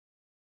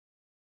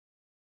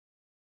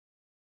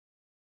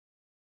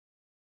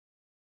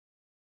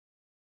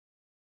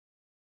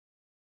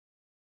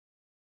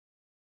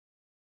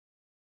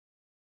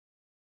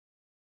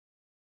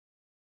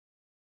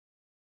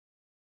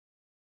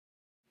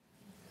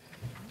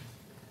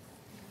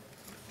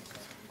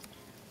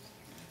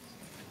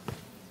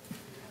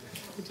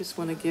I just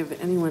want to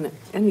give anyone,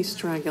 any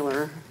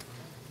straggler,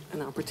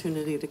 an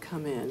opportunity to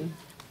come in.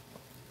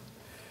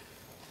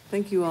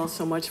 Thank you all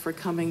so much for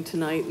coming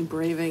tonight and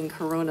braving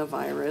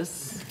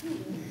coronavirus.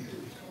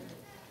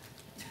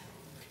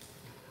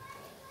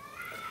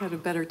 Had a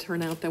better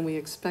turnout than we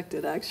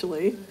expected,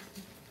 actually.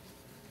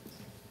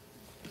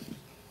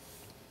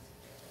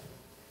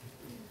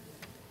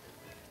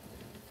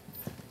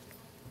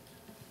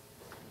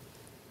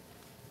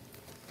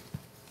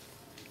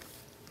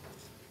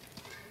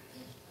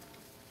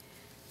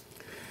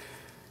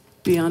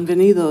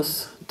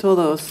 Bienvenidos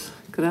todos.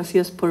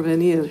 Gracias por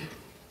venir.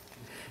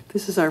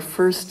 This is our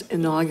first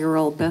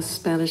inaugural Best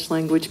Spanish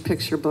Language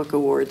Picture Book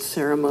Awards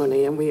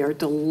ceremony, and we are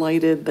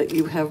delighted that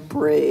you have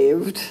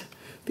braved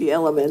the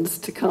elements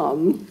to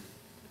come.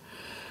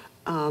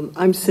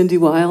 I'm Cindy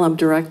Weil. I'm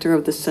director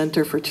of the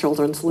Center for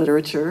Children's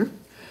Literature.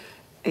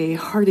 A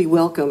hearty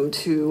welcome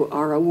to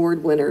our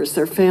award winners,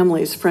 their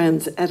families,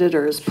 friends,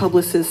 editors,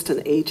 publicists,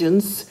 and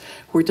agents.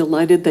 We're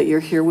delighted that you're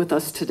here with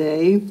us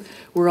today.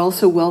 We're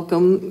also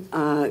welcoming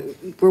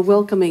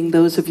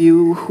those of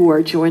you who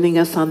are joining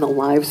us on the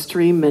live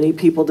stream. Many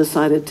people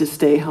decided to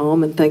stay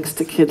home, and thanks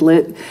to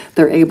KidLit,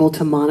 they're able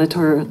to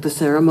monitor the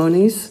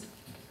ceremonies.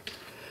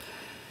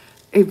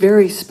 A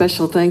very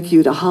special thank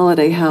you to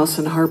Holiday House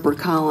and Harper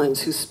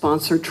Collins, who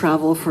sponsored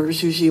travel for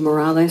Juji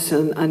Morales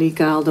and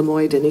Anika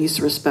Aldemoy Denise,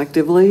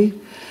 respectively.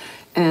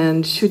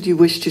 And should you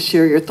wish to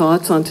share your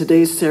thoughts on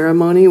today's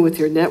ceremony with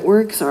your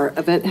networks, our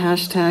event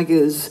hashtag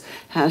is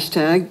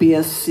hashtag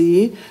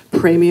BSC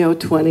Premio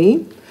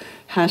 20,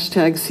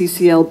 hashtag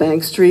CCL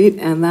Bank Street,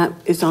 and that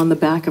is on the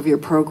back of your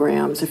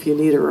programs if you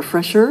need a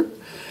refresher.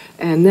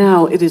 And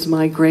now it is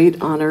my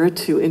great honor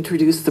to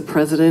introduce the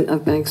president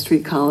of Bank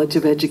Street College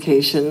of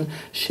Education,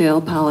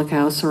 Shale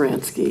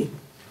Palikow-Saransky.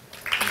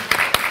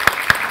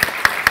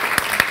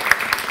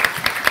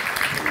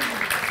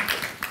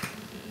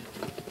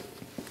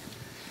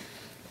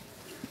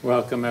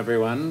 Welcome,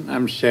 everyone.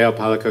 I'm Shale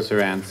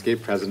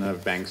Palikow-Saransky, president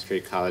of Bank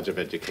Street College of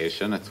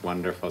Education. It's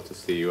wonderful to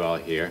see you all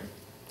here.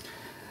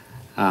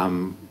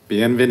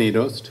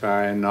 Bienvenidos to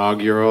our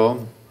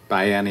inaugural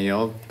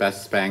biennial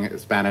Best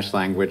Spanish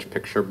Language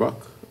Picture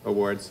Book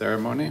Award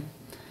ceremony.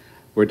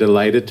 We're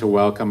delighted to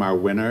welcome our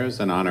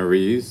winners and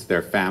honorees,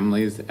 their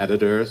families,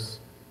 editors,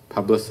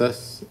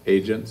 publicists,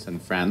 agents,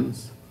 and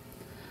friends.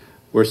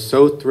 We're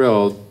so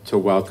thrilled to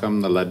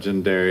welcome the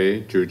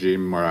legendary Juji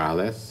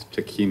Morales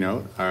to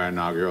keynote our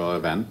inaugural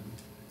event.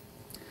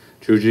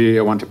 Juji,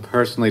 I want to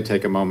personally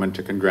take a moment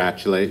to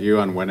congratulate you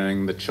on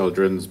winning the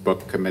Children's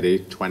Book Committee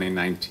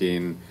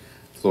 2019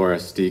 Flora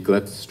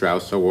Stieglitz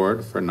Strauss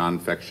Award for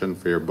Nonfiction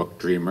for your book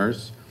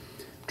Dreamers.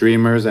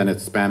 Dreamers and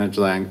its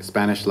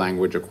Spanish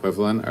language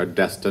equivalent are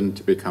destined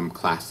to become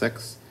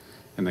classics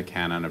in the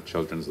canon of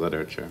children's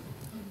literature.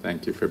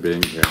 Thank you for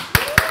being here.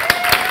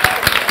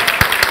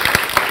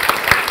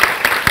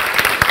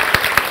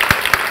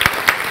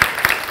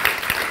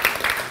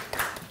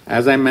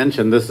 As I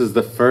mentioned, this is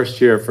the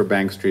first year for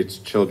Bank Street's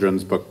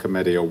Children's Book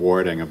Committee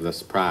awarding of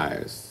this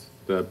prize.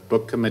 The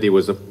book committee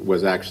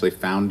was actually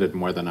founded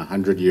more than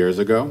 100 years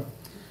ago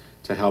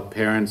to help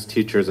parents,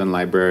 teachers, and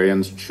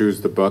librarians choose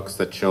the books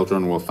that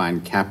children will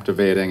find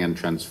captivating and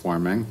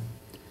transforming.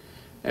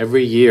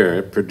 Every year,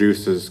 it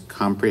produces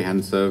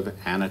comprehensive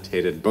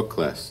annotated book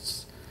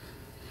lists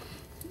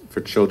for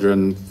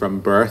children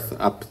from birth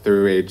up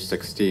through age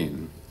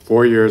 16.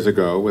 4 years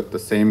ago, with the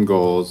same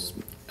goals,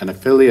 an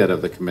affiliate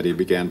of the committee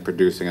began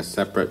producing a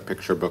separate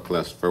picture book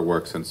list for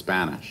works in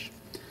Spanish.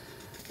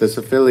 This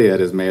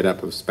affiliate is made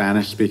up of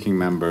Spanish-speaking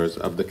members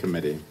of the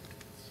committee.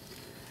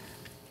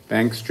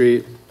 Bank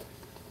Street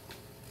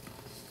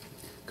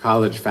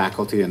College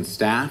faculty and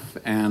staff,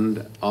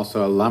 and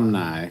also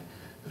alumni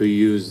who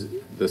use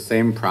the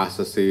same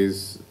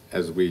processes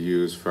as we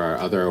use for our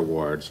other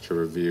awards to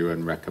review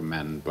and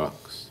recommend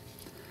books.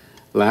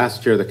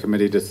 Last year, the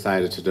committee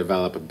decided to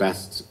develop a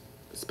Best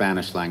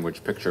Spanish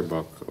Language Picture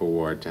Book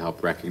Award to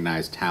help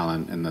recognize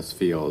talent in this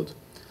field,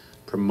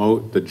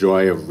 promote the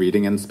joy of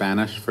reading in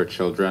Spanish for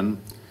children,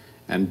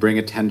 and bring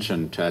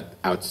attention to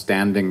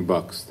outstanding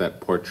books that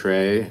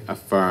portray,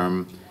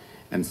 affirm,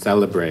 and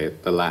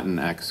celebrate the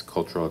Latinx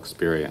cultural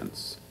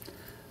experience.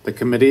 The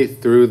committee,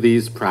 through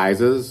these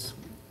prizes,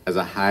 as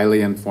a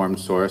highly informed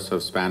source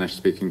of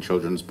Spanish-speaking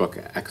children's book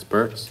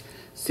experts,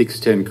 seeks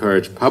to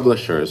encourage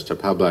publishers to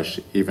publish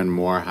even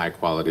more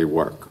high-quality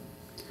work.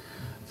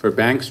 For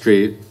Bank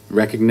Street,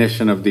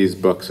 recognition of these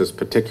books is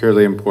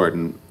particularly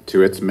important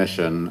to its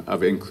mission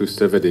of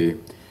inclusivity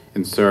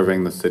in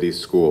serving the city's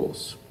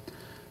schools.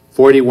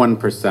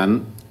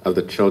 41% of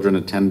the children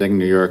attending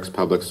New York's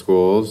public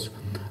schools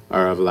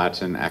are of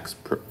Latinx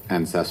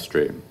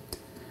ancestry.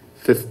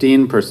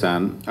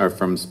 15% are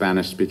from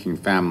Spanish-speaking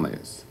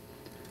families.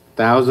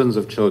 Thousands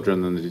of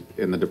children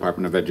in the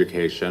Department of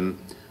Education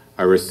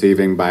are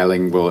receiving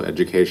bilingual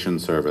education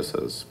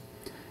services.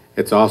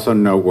 It's also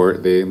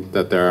noteworthy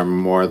that there are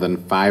more than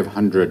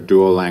 500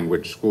 dual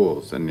language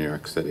schools in New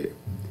York City.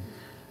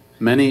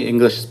 Many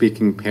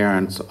English-speaking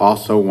parents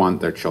also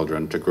want their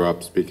children to grow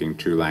up speaking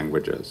 2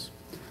 languages.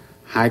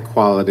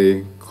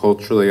 high-quality,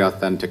 culturally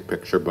authentic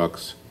picture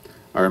books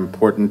are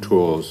important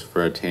tools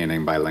for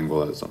attaining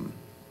bilingualism.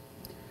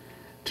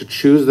 To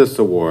choose this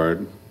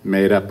award,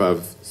 made up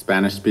of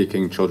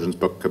Spanish-speaking Children's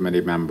Book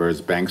Committee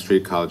members, Bank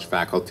Street College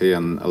faculty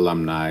and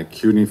alumni,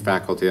 CUNY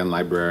faculty and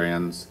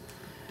librarians,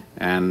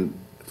 and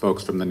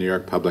folks from the New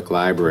York Public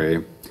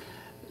Library,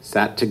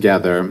 sat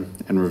together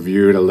and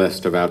reviewed a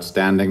list of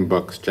outstanding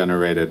books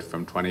generated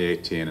from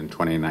 2018 and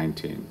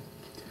 2019.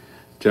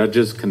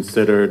 Judges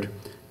considered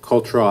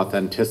cultural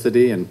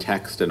authenticity in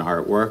text and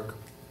artwork,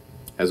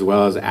 as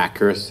well as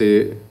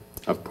accuracy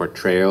of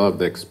portrayal of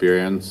the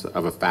experience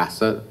of a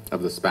facet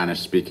of the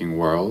Spanish-speaking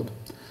world.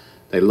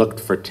 They looked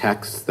for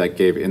texts that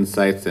gave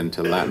insights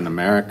into Latin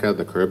America,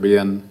 the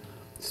Caribbean,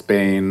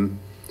 Spain,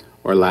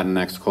 or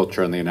Latinx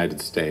culture in the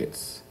United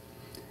States.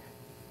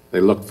 They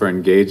looked for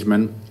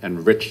engagement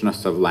and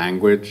richness of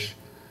language,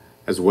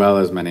 as well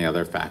as many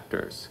other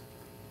factors.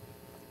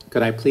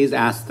 Could I please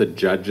ask the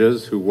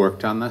judges who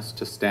worked on this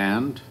to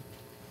stand?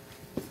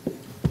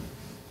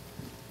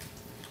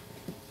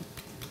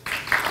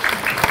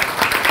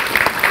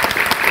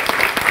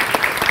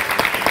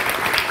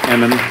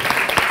 And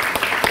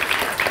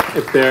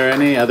if there are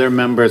any other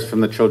members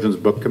from the Children's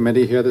Book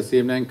Committee here this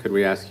evening, could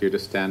we ask you to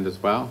stand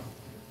as well?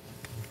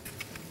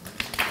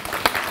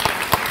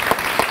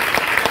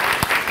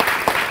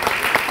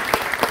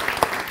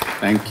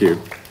 Thank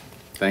you.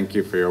 Thank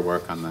you for your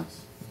work on this.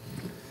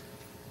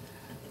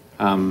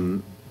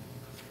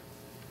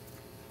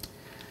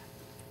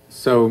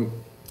 So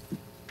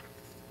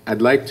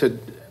I'd like to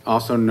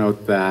also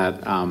note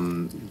that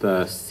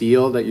the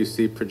seal that you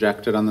see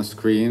projected on the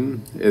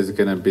screen is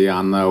going to be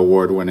on the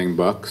award-winning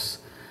books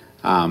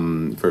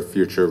for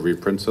future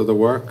reprints of the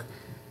work.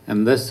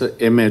 And this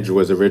image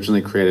was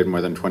originally created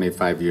more than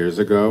 25 years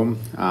ago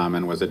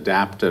and was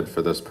adapted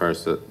for this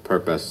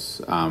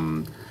purpose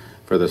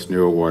for this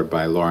new award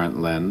by Laurent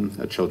Lin,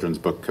 a Children's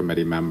Book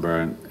Committee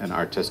member and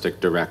artistic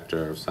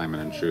director of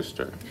Simon &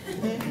 Schuster.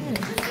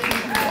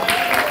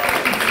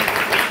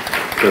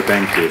 So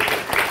thank you.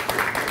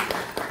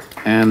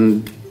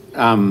 And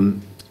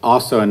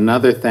also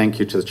another thank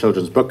you to the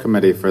Children's Book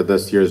Committee for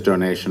this year's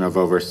donation of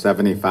over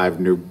 75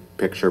 new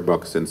picture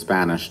books in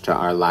Spanish to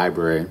our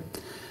library.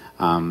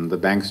 The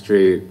Bank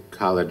Street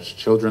College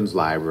Children's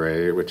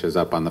Library, which is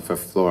up on the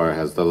 5th floor,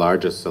 has the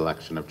largest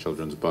selection of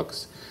children's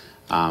books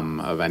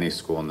of any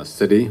school in the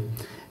city,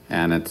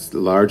 and it's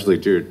largely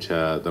due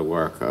to the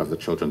work of the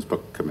Children's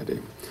Book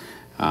Committee.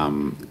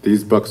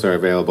 These books are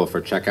available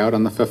for checkout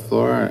on the 5th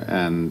floor,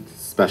 and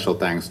special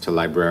thanks to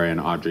librarian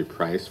Audrey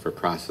Price for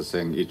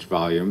processing each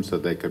volume so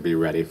they could be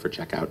ready for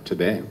checkout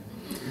today.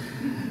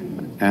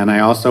 And I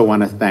also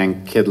want to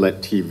thank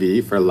KidLit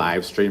TV for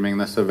live streaming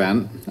this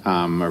event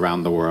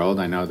around the world.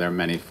 I know there are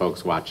many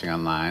folks watching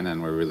online,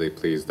 and we're really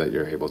pleased that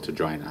you're able to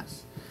join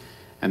us.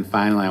 And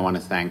finally, I want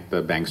to thank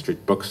the Bank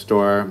Street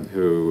Bookstore,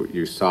 who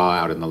you saw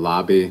out in the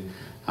lobby,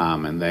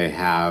 and they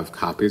have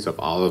copies of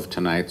all of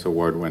tonight's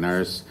award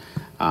winners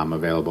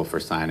available for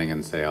signing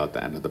and sale at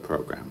the end of the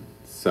program.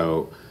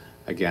 So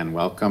again,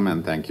 welcome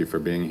and thank you for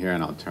being here,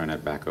 and I'll turn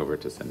it back over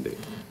to Cindy.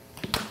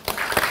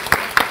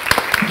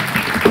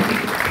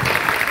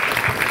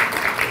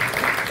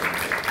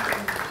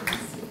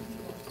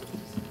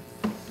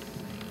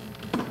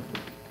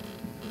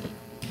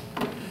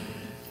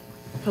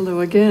 Hello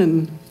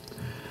again.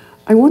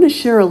 I want to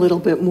share a little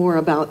bit more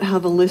about how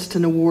the list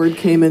and award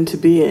came into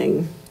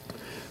being.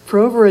 For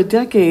over a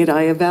decade,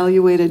 I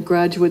evaluated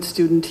graduate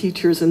student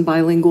teachers in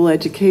bilingual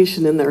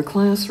education in their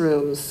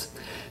classrooms.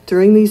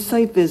 During these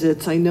site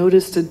visits, I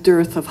noticed a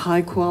dearth of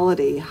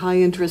high-quality,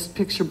 high-interest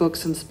picture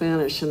books in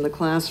Spanish in the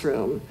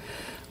classroom.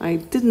 I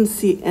didn't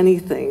see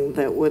anything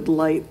that would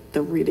light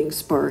the reading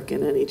spark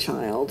in any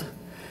child.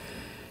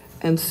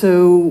 And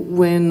so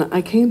when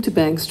I came to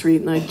Bank Street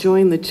and I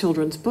joined the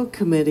Children's Book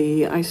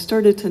Committee, I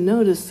started to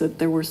notice that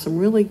there were some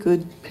really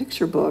good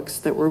picture books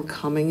that were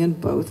coming in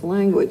both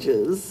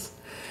languages.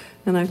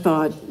 And I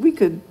thought we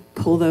could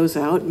pull those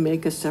out and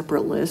make a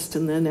separate list,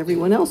 and then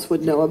everyone else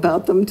would know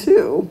about them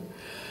too.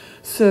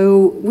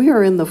 So we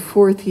are in the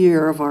 4th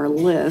year of our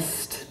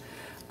list.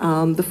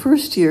 The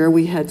first year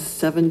we had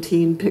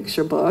 17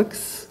 picture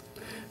books.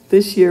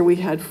 This year we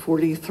had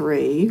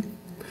 43.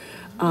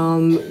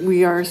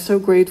 We are so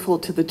grateful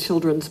to the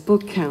Children's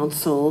Book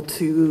Council.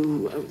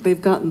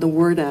 They've gotten the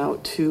word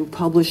out to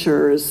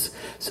publishers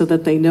so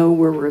that they know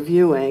we're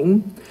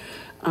reviewing.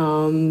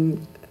 I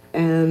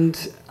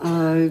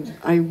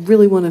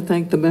really want to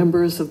thank the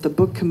members of the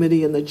book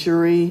committee and the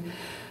jury.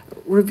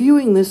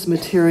 Reviewing this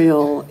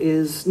material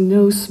is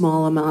no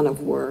small amount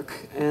of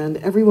work, and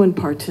everyone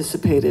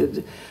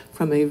participated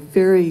from a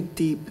very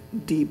deep,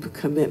 deep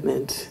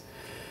commitment.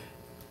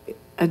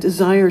 A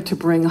desire to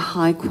bring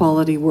high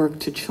quality work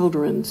to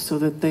children so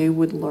that they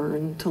would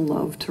learn to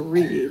love to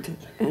read.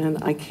 And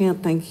I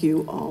can't thank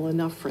you all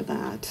enough for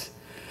that.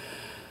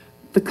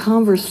 The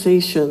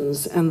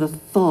conversations and the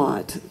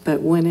thought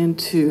that went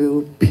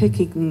into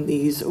picking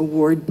these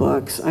award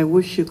books, I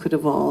wish you could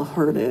have all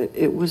heard it.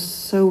 It was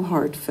so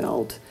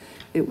heartfelt.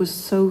 It was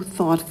so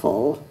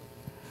thoughtful.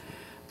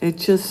 It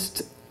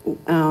just,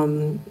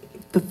 the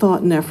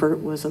thought and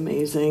effort was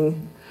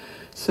amazing.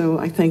 So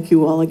I thank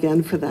you all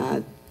again for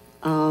that.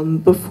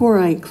 Before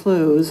I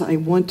close, I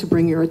want to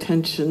bring your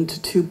attention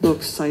to two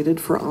books cited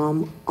for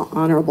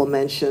honorable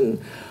mention,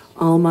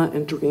 Alma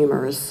and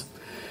Dreamers.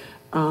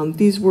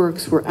 These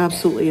works were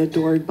absolutely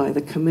adored by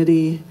the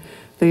committee.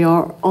 They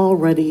are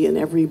already in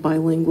every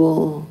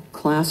bilingual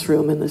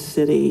classroom in the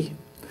city.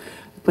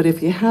 But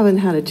if you haven't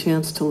had a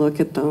chance to look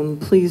at them,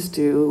 please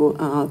do.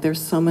 There's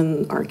some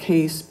in our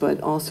case, but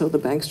also the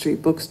Bank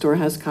Street Bookstore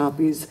has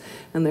copies,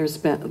 and there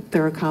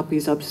are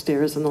copies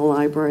upstairs in the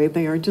library.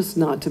 They are just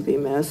not to be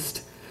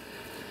missed.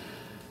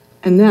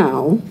 And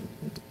now,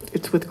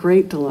 it's with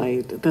great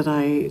delight that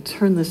I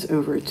turn this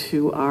over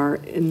to our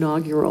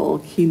inaugural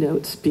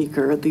keynote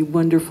speaker, the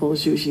wonderful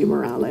Juji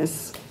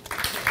Morales.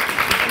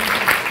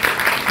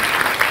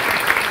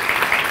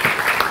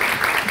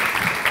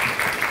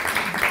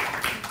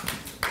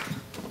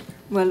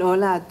 Well,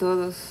 hola a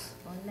todos.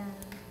 Hola.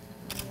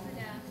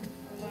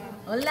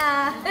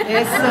 Hola.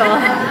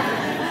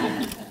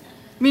 Eso.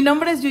 Mi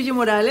nombre es Juji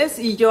Morales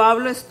y yo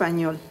hablo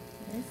español.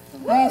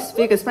 I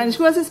speak Spanish.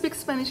 Who else speaks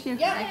Spanish here?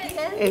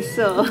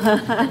 Eso.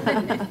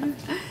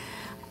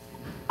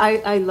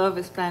 I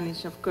love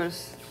Spanish, of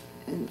course.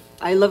 And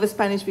I love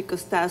Spanish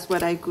because that's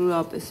what I grew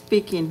up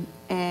speaking.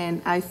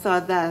 And I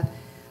thought that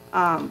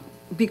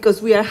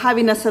because we are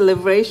having a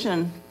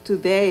celebration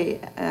today,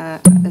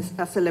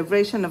 a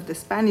celebration of the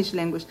Spanish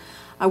language,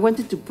 I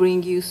wanted to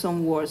bring you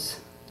some words,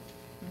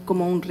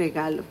 como un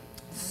regalo.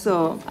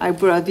 So I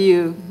brought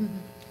you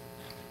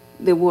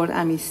the word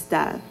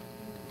amistad.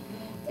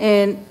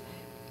 And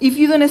if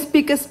you don't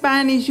speak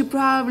Spanish, you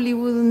probably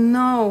wouldn't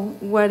know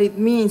what it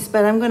means,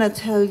 but I'm gonna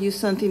tell you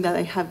something that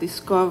I have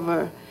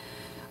discovered.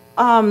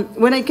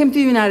 When I came to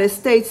the United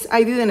States,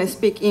 I didn't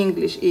speak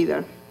English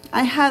either.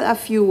 I had a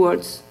few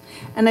words.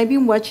 And I've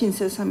been watching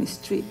Sesame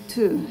Street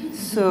too,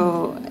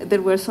 so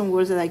there were some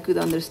words that I could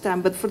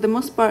understand, but for the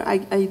most part, I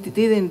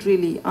didn't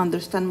really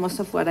understand most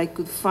of what I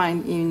could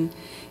find in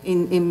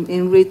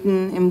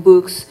written, in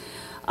books,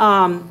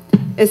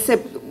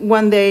 except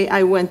one day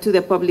I went to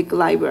the public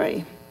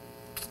library,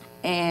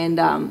 and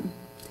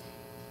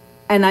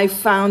I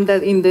found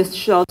that in the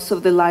shelves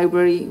of the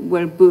library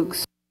were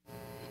books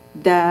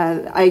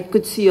that I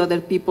could see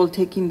other people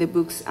taking the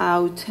books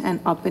out and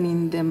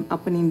opening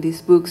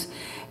these books,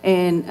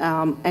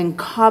 and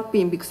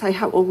copying, because I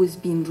have always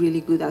been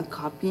really good at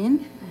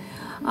copying.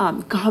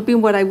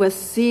 Copying what I was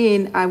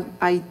seeing,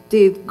 I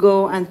did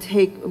go and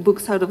take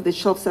books out of the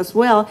shelves as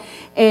well,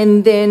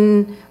 and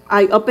then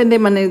I opened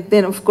them, and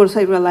then of course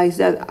I realized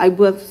that I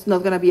was not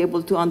going to be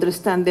able to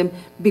understand them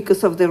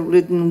because of the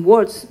written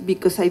words,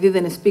 because I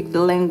didn't speak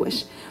the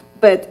language.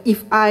 But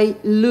if I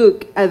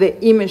look at the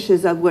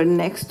images that were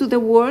next to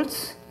the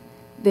words,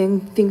 then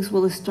things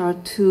will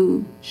start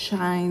to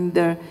shine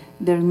their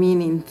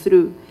meaning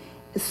through.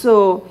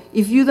 So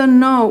if you don't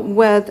know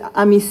what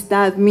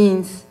amistad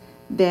means,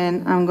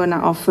 then I'm gonna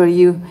offer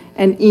you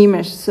an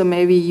image so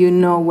maybe you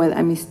know what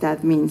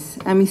amistad means.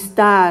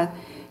 Amistad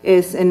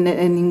is, in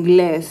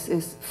English,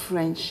 is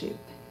friendship.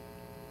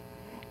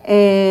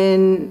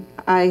 And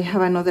I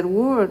have another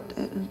word,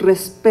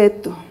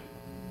 respeto.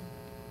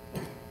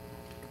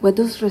 What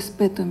does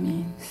respeto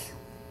mean?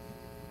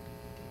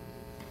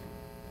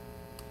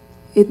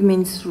 It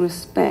means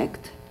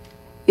respect.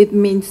 It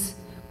means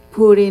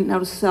putting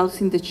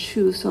ourselves in the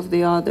shoes of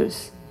the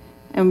others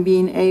and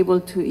being able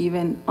to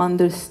even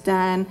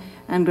understand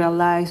and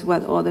realize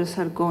what others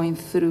are going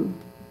through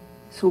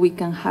so we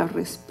can have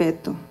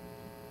respeto.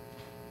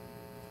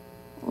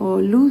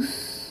 Or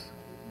luz.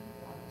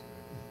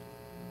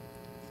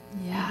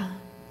 Yeah,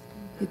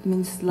 it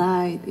means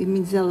light. It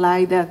means a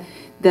light that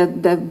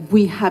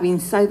we have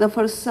inside of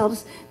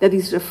ourselves that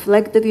is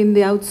reflected in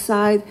the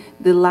outside,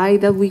 the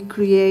light that we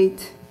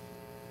create.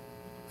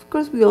 Of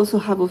course, we also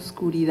have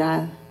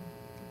oscuridad.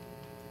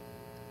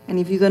 And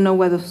if you don't know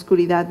what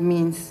oscuridad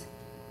means,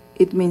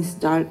 it means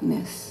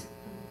darkness,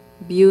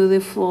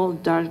 beautiful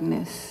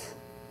darkness.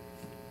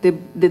 The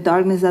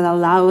darkness that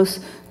allows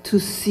us to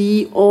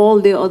see all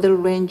the other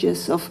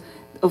ranges of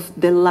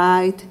the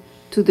light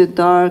to the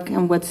dark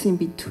and what's in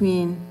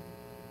between.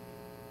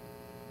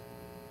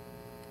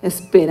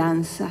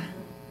 Esperanza.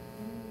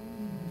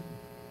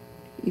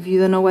 If you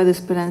don't know what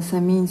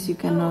esperanza means, you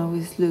can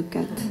always look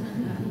at.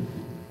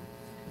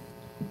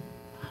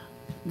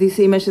 This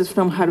image is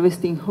from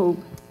Harvesting Hope,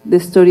 the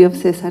story of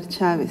Cesar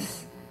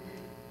Chavez.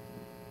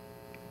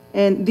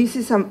 And this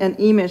is an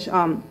image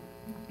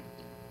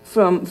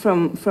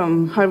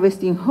from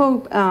Harvesting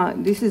Hope.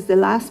 This is the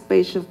last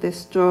page of the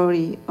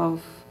story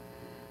of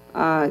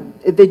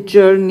the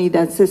journey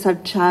that Cesar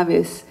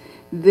Chavez,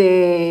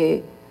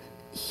 the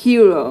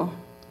hero,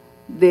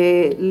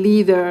 the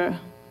leader,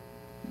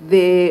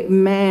 the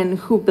man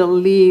who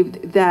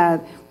believed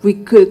that we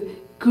could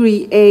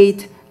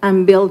create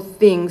and build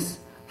things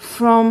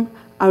from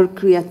our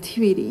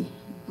creativity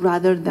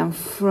rather than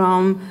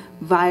from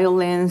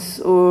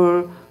violence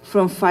or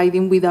from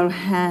fighting with our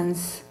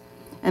hands.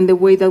 And the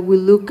way that we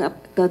look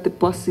at the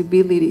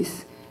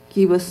possibilities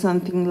give us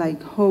something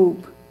like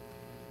hope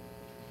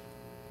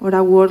or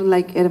a word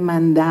like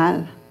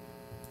hermandad.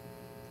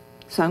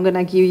 So I'm going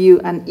to give you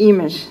an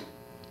image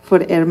for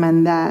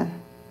hermandad.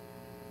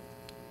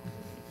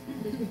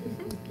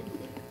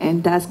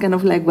 And that's kind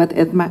of like what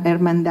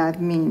hermandad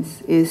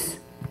means, is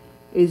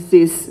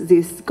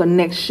this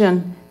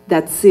connection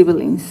that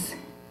siblings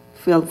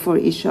feel for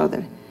each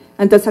other.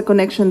 And that's a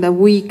connection that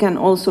we can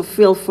also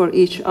feel for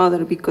each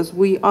other, because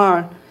we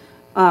are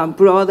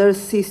brothers,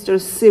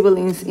 sisters,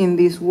 siblings in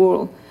this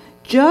world,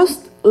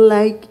 just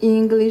like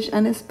English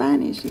and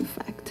Spanish, in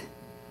fact.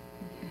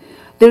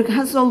 There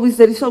is always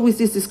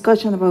this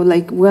discussion about,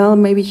 like, well,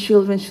 maybe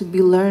children should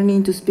be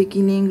learning to speak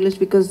in English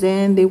because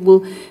then they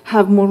will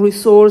have more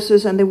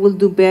resources and they will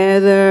do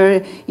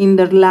better in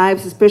their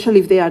lives, especially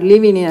if they are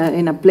living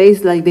in a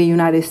place like the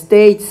United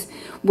States.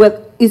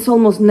 What is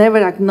almost never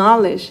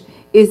acknowledged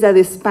is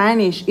that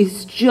Spanish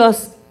is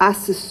just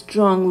as a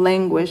strong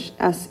language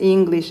as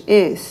English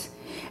is.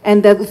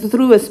 And that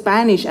through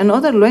Spanish and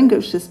other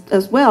languages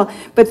as well,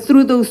 but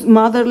through those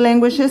mother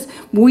languages,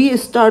 we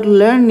start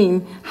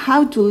learning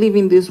how to live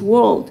in this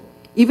world,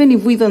 even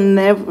if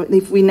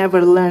we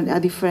never learn a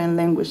different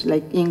language,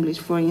 like English,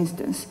 for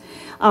instance.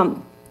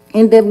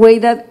 In the way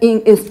that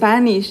in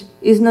Spanish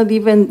is not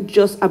even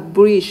just a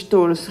bridge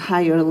towards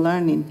higher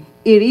learning,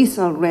 it is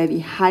already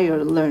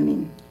higher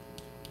learning.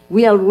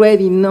 We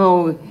already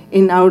know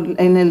in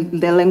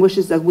the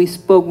languages that we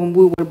spoke when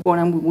we were born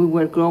and when we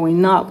were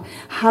growing up,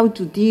 how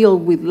to deal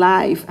with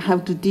life, how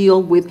to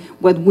deal with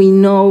what we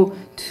know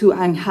to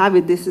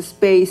inhabit this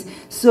space.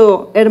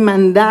 So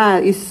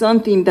hermandad is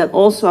something that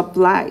also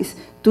applies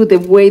to the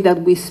way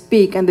that we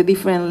speak and the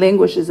different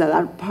languages that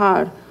are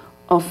part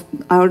of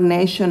our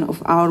nation,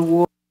 of our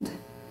world.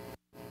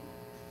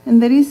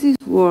 And there is this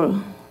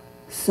word,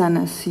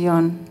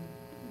 sanación.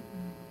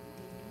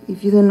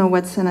 If you don't know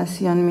what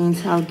sanación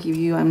means, I'll give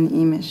you an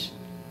image.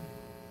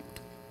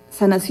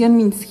 Sanación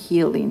means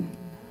healing.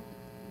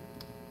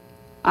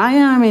 I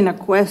am in a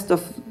quest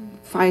of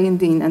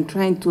finding and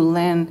trying to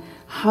learn,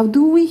 how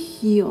do we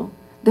heal?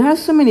 There are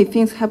so many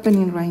things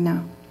happening right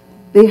now.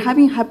 They have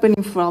been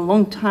happening for a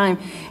long time.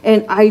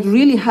 And I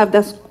really have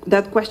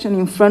that question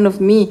in front of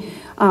me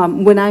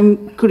when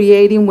I'm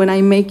creating, when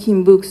I'm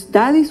making books.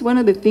 That is one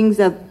of the things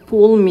that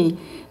pull me.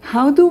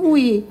 How do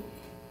we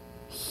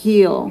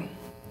heal?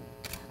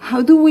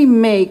 How do we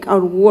make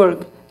our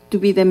work to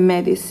be the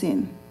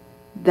medicine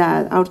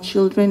that our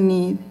children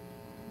need,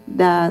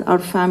 that our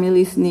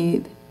families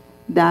need,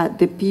 that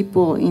the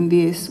people in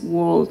this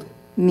world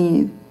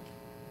need?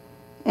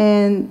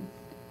 And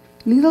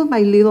little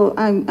by little,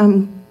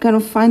 I'm kind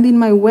of finding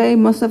my way.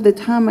 Most of the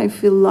time, I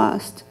feel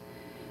lost,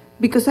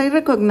 because I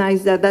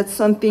recognize that that's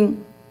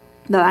something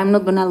that I'm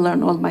not going to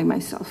learn all by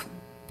myself.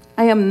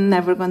 I am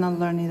never going to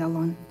learn it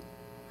alone.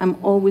 I'm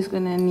always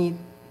going to need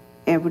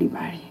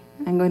everybody.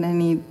 I'm going to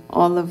need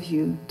all of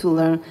you to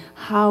learn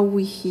how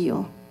we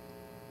heal.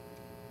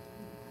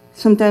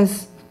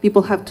 Sometimes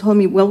people have told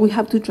me, well, we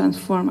have to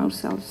transform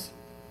ourselves.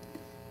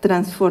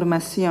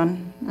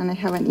 Transformación. And I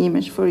have an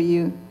image for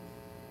you.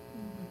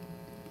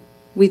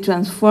 We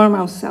transform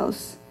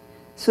ourselves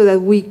so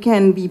that we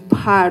can be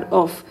part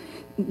of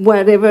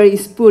whatever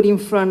is put in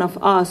front of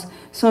us.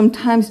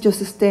 Sometimes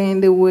just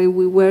staying the way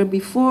we were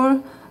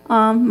before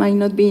might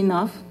not be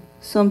enough.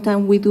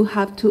 Sometimes we do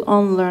have to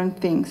unlearn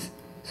things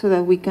so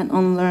that we can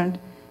unlearn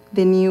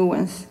the new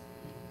ones,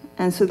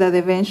 and so that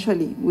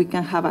eventually we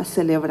can have a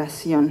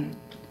celebración.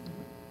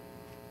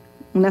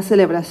 Una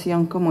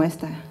celebración como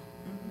esta.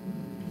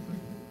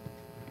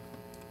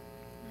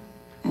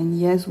 And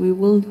yes, we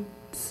will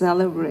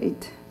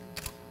celebrate.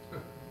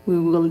 We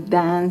will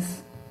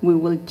dance. We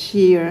will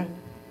cheer.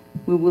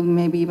 We will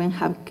maybe even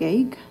have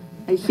cake.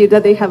 I hear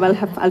that they have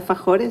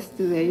alfajores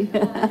today.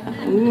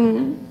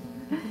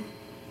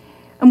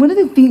 And one of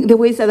the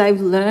ways that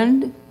I've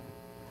learned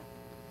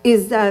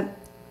is that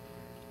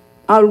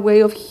our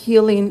way of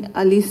healing,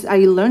 at least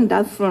I learned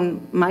that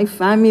from my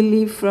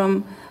family,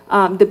 from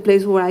the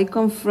place where I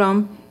come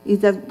from, is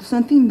that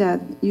something that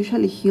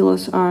usually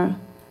heals are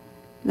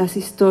las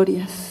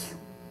historias.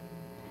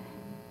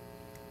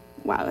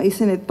 Wow,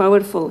 isn't it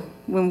powerful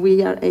when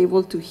we are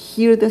able to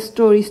hear the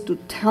stories, to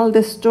tell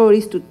the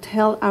stories, to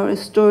tell our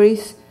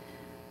stories?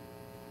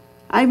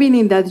 I've been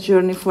in that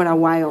journey for a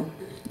while,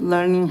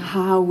 learning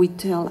how we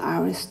tell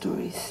our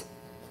stories.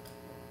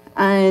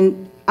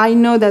 And I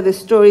know that the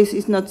stories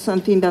is not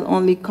something that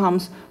only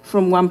comes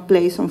from one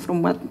place or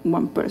from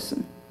one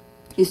person.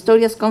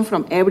 Historias come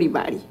from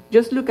everybody.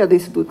 Just look at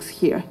these books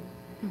here.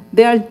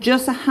 There are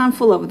just a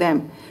handful of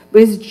them,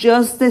 but it's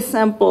just the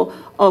sample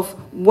of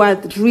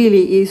what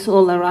really is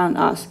all around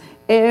us.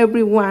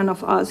 Every one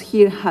of us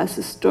here has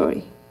a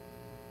story.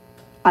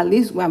 At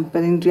least one,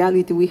 but in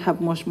reality, we have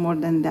much more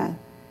than that.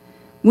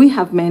 We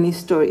have many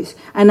stories.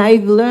 And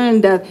I've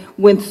learned that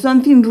when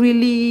something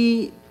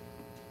really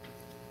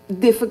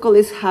difficult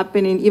is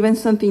happening, even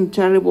something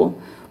terrible,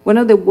 one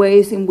of the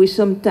ways in which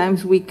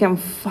sometimes we can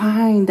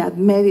find that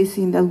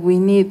medicine that we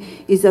need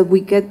is that we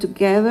get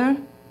together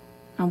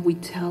and we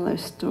tell our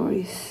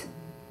stories.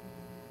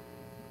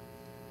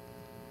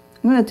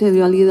 I'm going to tell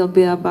you a little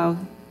bit about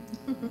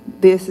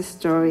this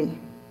story.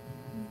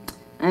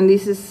 And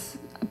this is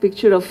a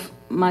picture of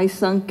my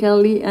son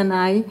Kelly and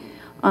I.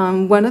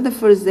 One of the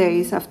first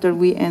days after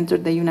we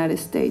entered the United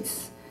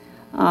States,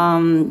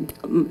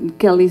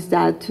 Kelly's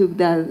dad took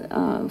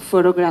that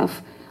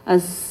photograph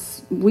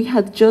as we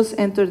had just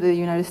entered the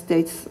United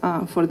States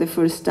for the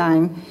first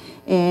time,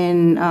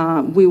 and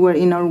we were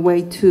in our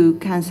way to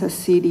Kansas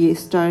City,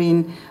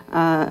 starting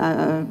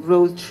a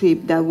road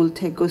trip that will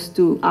take us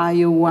to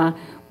Iowa,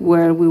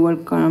 where we were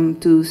going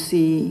to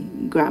see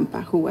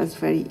Grandpa, who was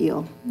very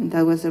ill. And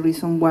that was the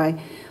reason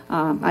why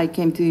I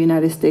came to the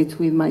United States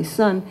with my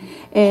son.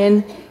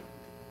 And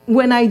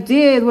when I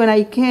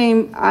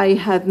came, I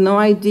had no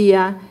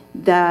idea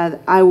that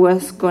I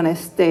was going to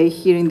stay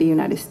here in the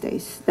United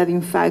States. That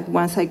in fact,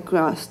 once I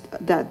crossed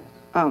that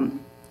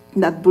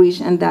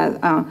bridge and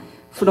that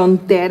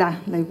frontera,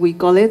 like we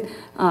call it,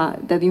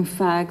 that in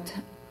fact,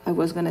 I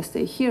was going to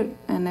stay here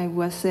and I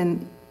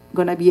wasn't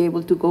going to be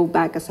able to go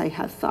back as I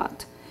had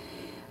thought.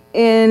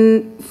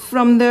 And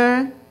from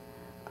there,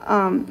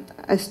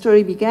 a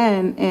story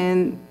began,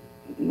 and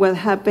what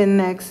happened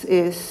next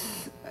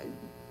is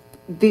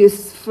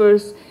this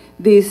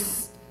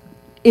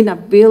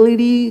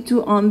inability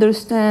to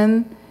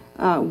understand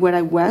where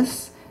I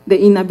was, the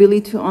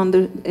inability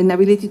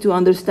to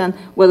understand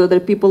what other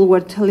people were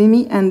telling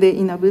me, and the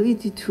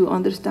inability to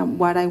understand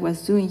what I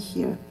was doing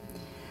here.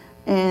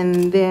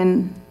 And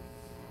then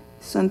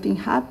something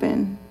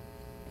happened,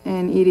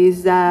 and it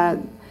is that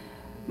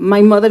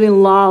my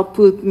mother-in-law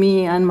put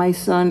me and my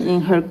son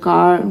in her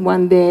car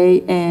one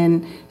day,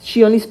 and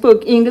she only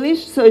spoke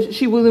English, so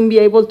she wouldn't be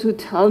able to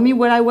tell me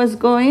where I was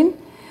going.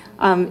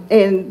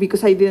 And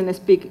because I didn't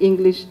speak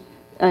English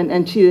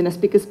and she didn't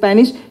speak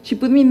Spanish, she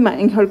put me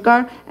in her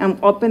car and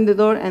opened the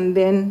door and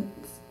then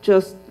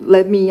just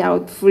let me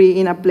out free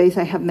in a place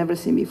I have never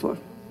seen before.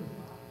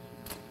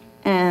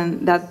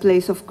 And that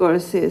place, of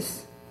course,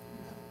 is,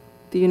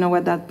 do you know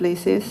what that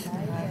place is?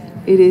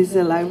 It is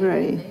the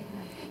library.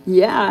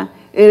 Yeah,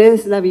 it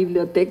is la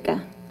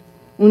biblioteca.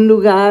 Un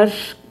lugar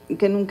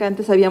que nunca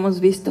antes habíamos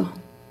visto.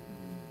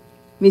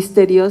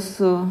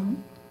 Misterioso,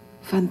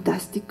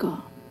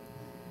 fantástico.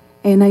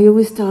 And I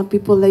always tell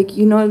people, like,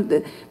 you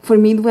know, for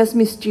me it was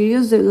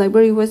mysterious, the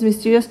library was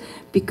mysterious,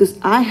 because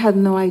I had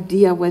no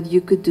idea what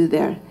you could do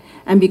there.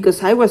 And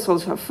because I was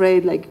also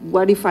afraid, like,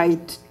 what if I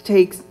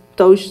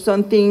touch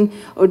something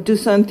or do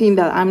something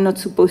that I'm not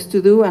supposed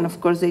to do? And of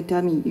course they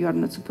tell me, you are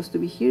not supposed to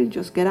be here,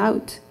 just get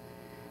out.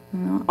 You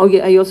know? Oh,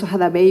 yeah, I also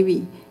had a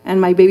baby, and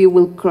my baby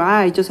will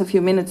cry just a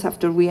few minutes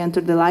after we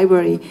entered the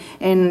library.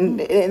 And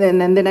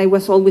then I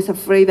was always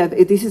afraid that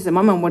this is the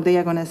moment where they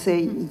are going to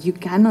say, you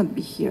cannot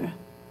be here.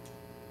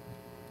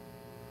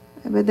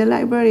 But the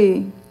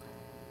library,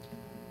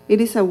 it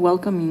is a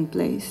welcoming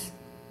place.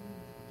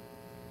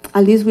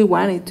 At least we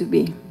want it to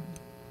be.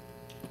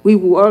 We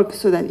work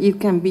so that it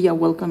can be a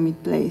welcoming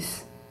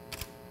place.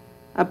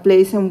 A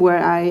place in where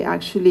I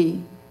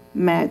actually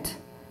met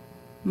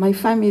my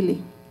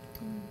family.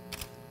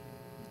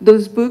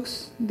 Those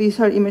books, these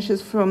are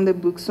images from the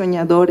book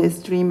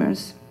Soñadores,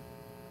 Dreamers.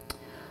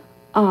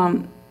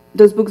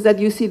 Those books that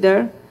you see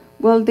there,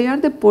 well, they are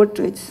the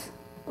portraits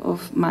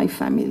of my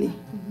family.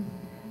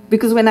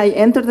 Because when I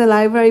entered the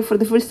library for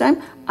the first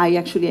time, I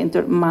actually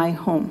entered my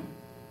home.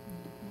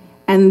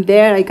 And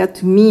there I got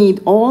to meet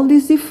all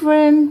these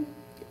different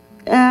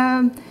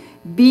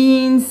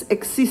beings,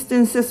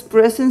 existences,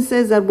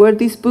 presences that were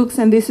these books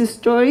and these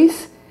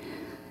stories.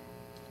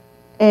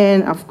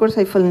 And of course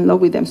I fell in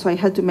love with them, so I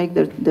had to make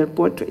their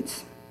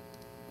portraits.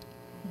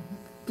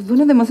 But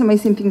one of the most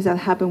amazing things that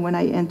happened when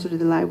I entered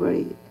the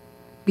library,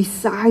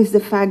 besides the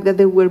fact that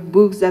there were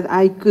books that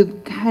I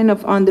could kind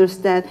of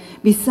understand,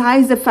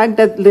 besides the fact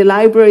that the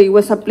library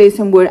was a place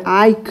where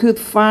I could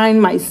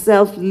find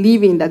myself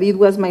living, that it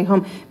was my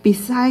home,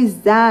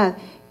 besides that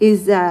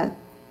is that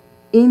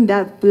in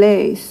that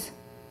place,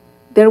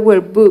 there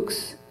were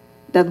books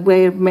that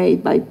were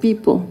made by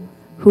people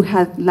who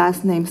had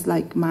last names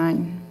like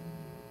mine,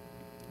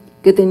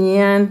 que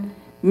tenían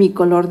mi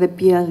color de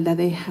piel, that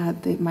they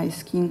had my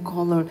skin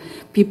color,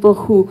 people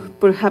who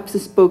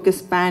perhaps spoke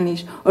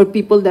Spanish, or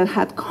people that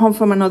had come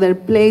from another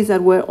place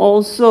that were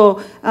also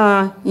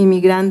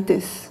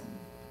inmigrantes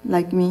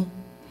like me.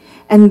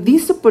 And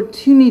this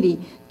opportunity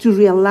to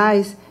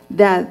realize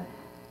that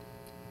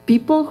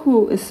people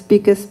who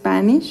speak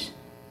Spanish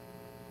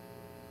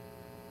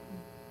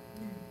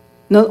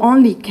not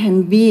only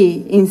can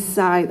be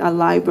inside a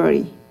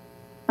library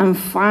and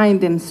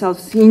find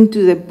themselves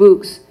into the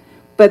books,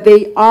 but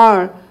they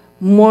are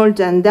more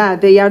than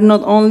that. They are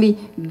not only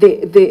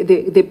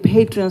the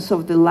patrons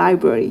of the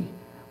library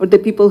or the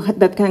people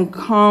that can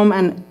come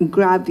and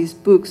grab these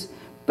books,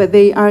 but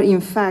they are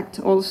in fact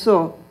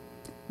also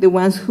the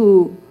ones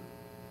who,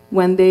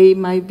 when they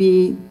might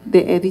be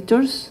the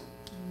editors,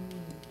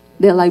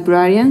 the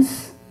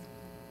librarians,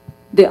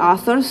 the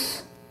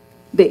authors,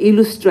 the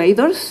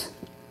illustrators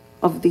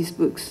of these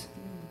books,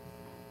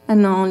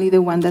 and not only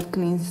the one that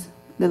cleans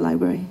the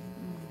library.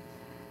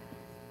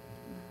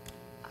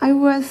 I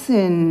was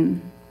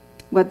in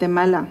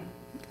Guatemala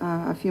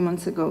a few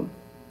months ago,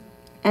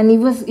 And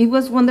it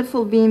was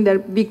wonderful being there,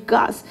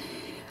 because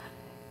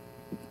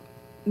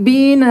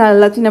being a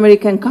Latin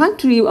American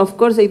country, of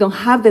course, they don't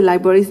have the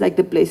libraries like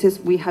the places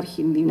we have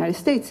here in the United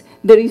States.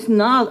 There is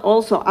not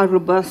also a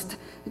robust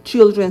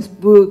children's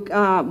book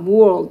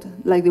world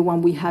like the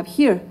one we have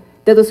here.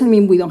 That doesn't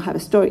mean we don't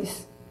have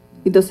stories.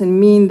 It doesn't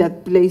mean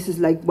that places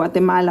like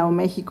Guatemala or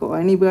Mexico or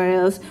anywhere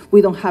else,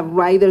 we don't have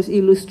writers,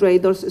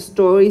 illustrators,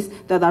 stories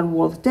that are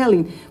worth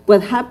telling.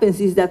 What happens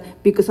is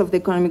that because of the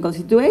economical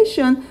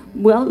situation,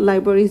 well,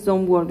 libraries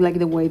don't work like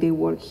the way they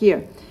work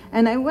here.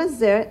 And I was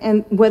there,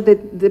 and what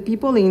the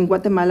people in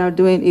Guatemala are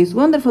doing is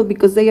wonderful,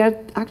 because they are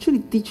actually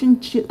teaching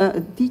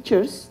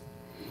teachers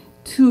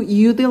to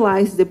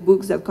utilize the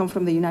books that come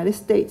from the United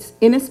States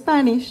in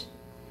Spanish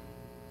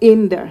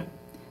in there.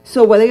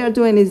 So what they are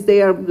doing is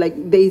they are like,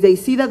 they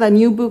see that a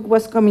new book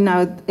was coming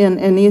out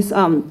and is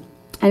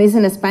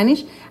in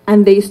Spanish,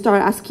 and they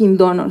start asking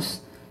donors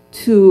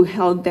to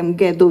help them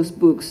get those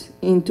books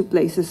into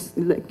places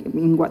like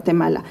in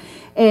Guatemala.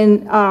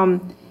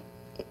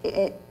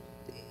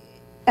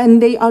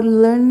 And they are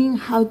learning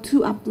how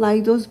to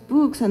apply those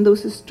books and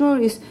those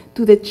stories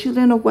to the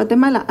children of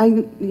Guatemala.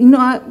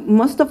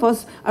 Most of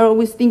us are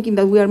always thinking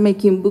that we are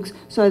making books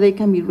so they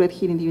can be read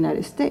here in the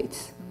United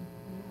States.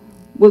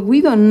 What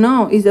we don't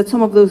know is that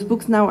some of those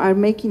books now are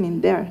making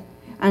in there.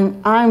 And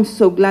I'm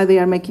so glad they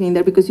are making in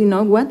there, because you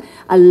know what?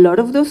 A lot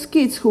of those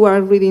kids who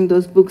are reading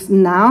those books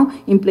now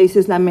in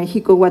places like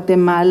Mexico,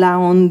 Guatemala,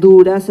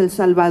 Honduras, El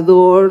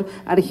Salvador,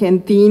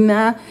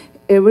 Argentina,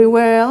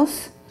 everywhere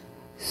else,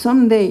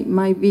 someday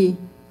might be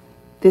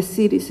the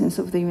citizens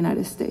of the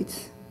United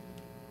States.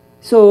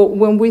 So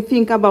when we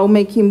think about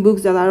making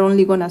books that are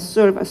only going to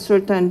serve a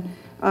certain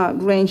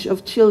range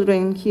of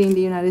children here in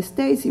the United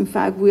States, in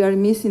fact, we are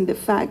missing the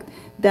fact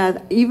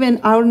that even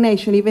our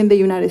nation, even the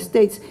United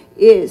States,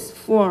 is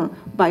formed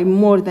by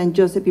more than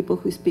just the people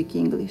who speak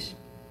English.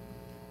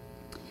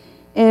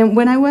 And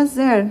when I was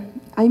there,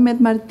 I met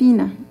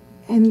Martina,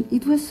 and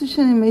it was such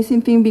an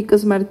amazing thing,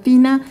 because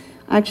Martina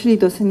actually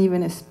doesn't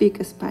even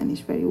speak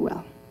Spanish very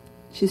well.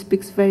 She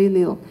speaks very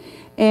little.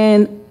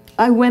 And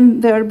I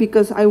went there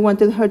because I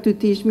wanted her to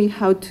teach me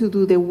how to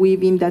do the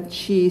weaving that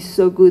she is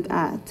so good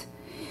at.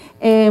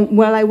 And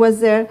while I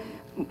was there,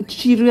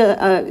 she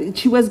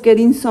was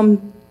getting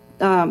some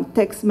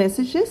text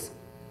messages,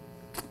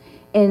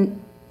 and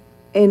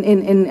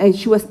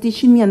she was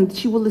teaching me, and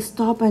she will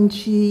stop, and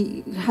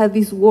she had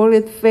this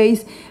worried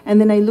face, and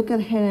then I look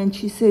at her and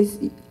she says,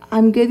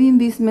 I'm getting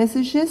these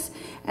messages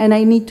and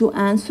I need to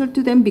answer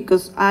to them,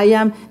 because I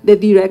am the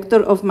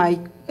director of my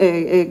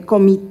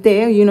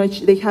comité. You know,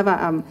 they have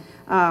a,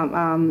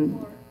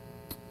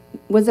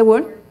 what's the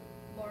word?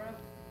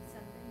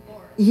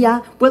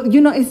 Yeah, well,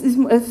 you know, es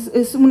una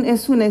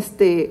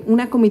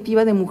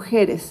comitiva de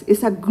mujeres.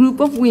 It's a group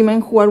of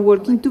women who are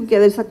working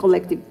together as a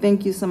collective.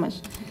 Thank you so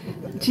much.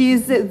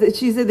 She's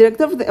the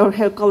director of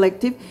her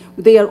collective.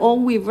 They are all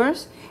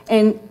weavers,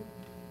 and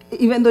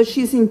even though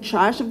she's in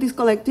charge of this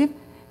collective,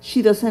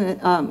 she doesn't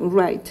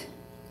write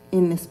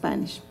in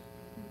Spanish.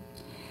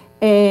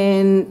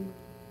 And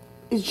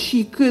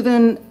she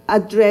couldn't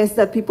address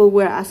that people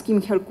were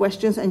asking her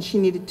questions, and she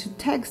needed to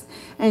text,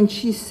 and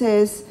she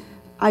says,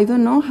 I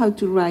don't know how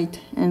to write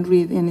and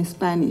read in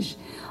Spanish.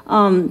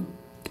 And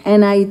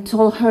I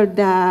told her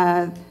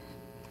that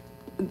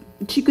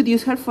she could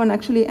use her phone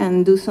actually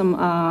and do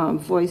some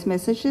voice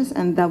messages,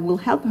 and that will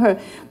help her.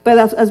 But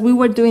as we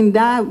were doing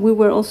that, we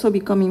were also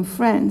becoming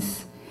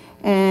friends.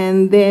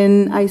 And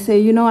then I say,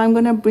 you know, I'm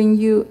gonna bring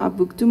you a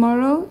book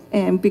tomorrow,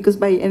 and because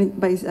by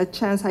a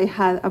chance I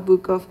had a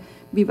book of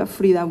Viva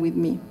Frida with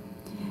me.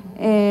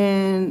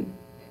 And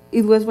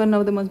it was one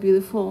of the most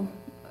beautiful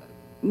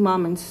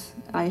moments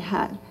I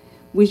had,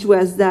 which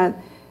was that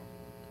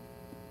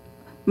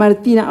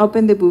Martina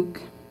opened the book,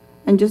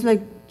 and just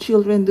like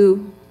children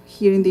do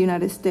here in the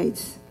United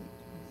States,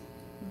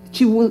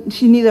 she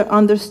neither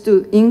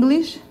understood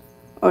English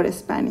or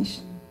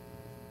Spanish,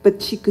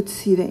 but she could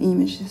see the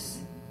images.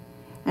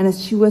 And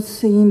as she was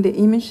seeing the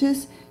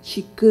images,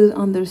 she could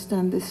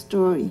understand the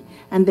story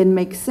and then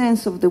make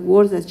sense of the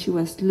words that she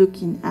was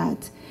looking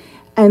at.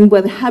 And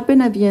what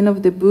happened at the end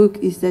of the book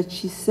is that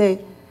she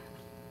said,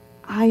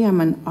 I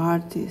am an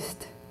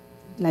artist,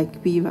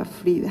 like Viva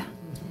Frida.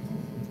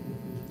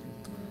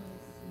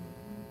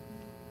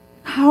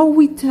 How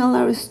we tell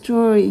our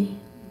story,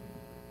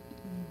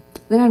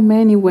 there are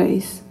many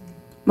ways.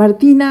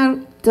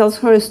 Martina tells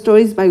her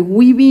stories by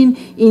weaving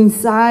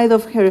inside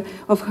of her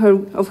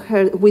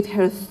with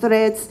her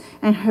threads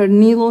and her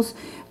needles,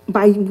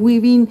 by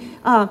weaving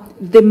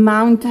the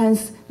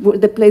mountains,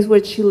 the place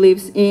where she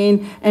lives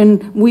in,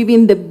 and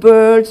weaving the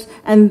birds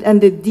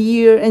and the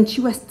deer. And she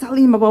was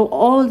telling him about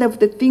all of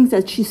the things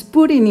that she's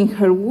putting in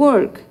her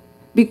work.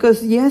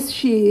 Because yes,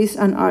 she is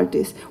an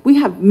artist. We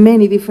have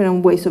many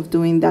different ways of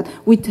doing that.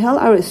 We tell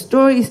our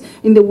stories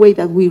in the way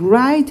that we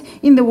write,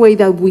 in the way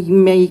that we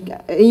make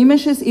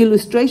images,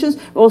 illustrations,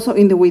 also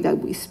in the way that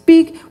we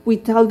speak. We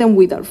tell them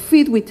with our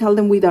feet, we tell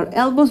them with our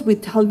elbows, we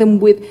tell them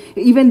with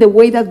even the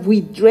way that we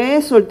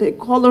dress or the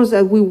colors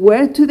that we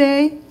wear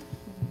today.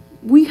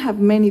 we have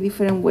many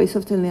different ways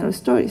of telling our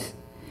stories.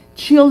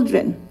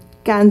 Children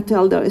can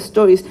tell their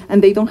stories,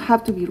 and they don't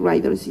have to be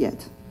writers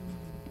yet.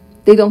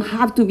 They don't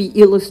have to be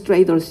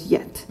illustrators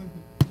yet.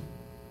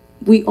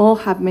 We all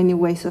have many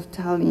ways of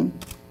telling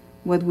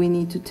what we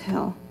need to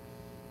tell.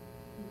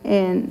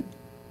 And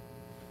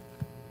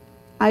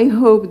I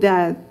hope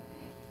that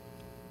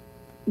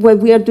what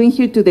we are doing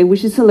here today,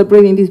 which is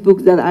celebrating these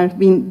books that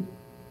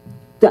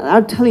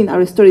are telling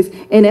our stories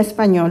in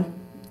Espanol,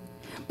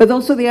 but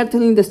also they are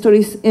telling the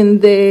stories in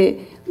the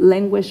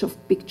language of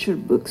picture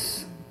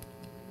books.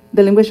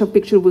 The language of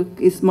picture book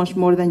is much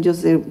more than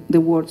just the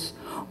words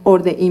or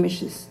the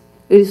images.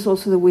 It is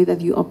also the way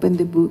that you open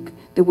the book,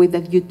 the way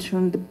that you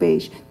turn the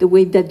page, the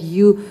way that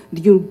your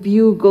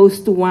view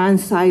goes to one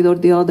side or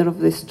the other of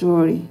the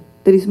story.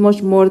 There is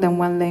much more than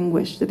one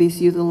language that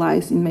is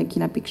utilized in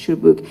making a picture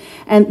book.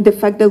 And the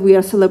fact that we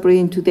are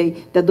celebrating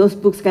today that those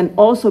books can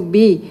also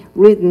be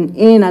written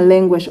in a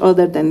language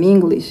other than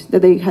English,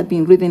 that they had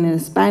been written in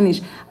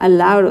Spanish,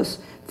 allowed us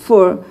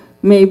for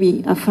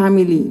maybe a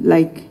family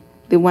like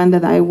the one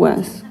that I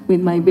was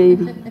with my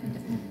baby,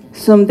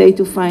 someday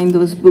to find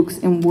those books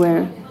and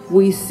where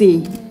we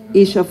see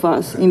each of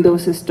us in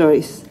those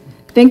stories.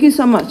 Thank you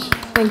so much.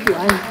 Thank you.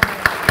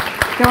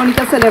 Qué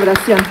bonita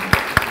celebración.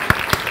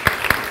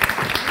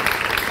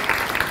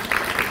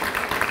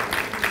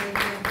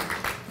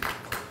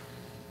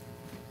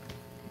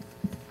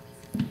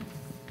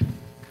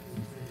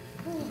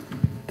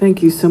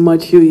 Thank you so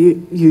much,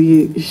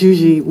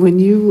 Juji. When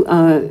you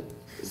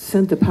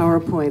sent the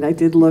PowerPoint, I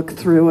did look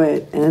through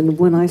it, and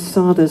when I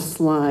saw this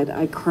slide,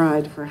 I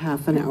cried for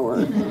half an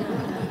hour.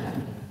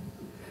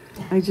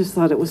 I just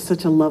thought it was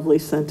such a lovely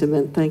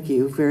sentiment. Thank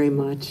you very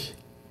much.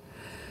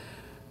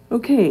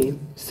 Okay,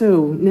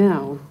 so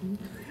now,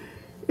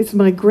 it's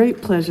my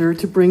great pleasure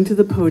to bring to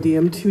the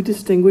podium two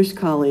distinguished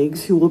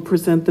colleagues who will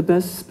present the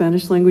Best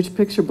Spanish Language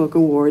Picture Book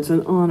Awards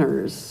and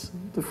honors.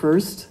 The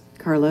first,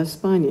 Carla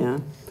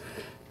España.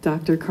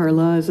 Dr.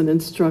 Carla is an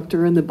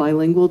instructor in the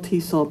bilingual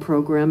TESOL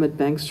program at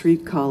Bank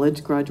Street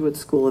College Graduate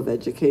School of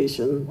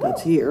Education,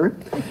 that's here,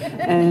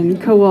 and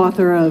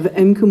co-author of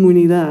En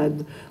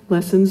Comunidad,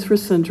 Lessons for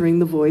Centering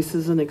the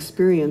Voices and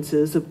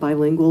Experiences of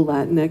Bilingual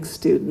Latinx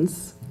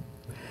Students,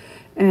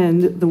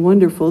 and the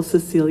wonderful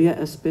Cecilia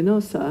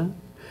Espinosa.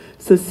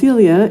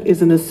 Cecilia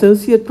is an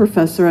associate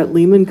professor at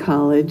Lehman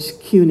College,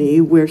 CUNY,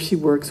 where she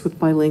works with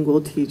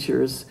bilingual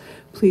teachers.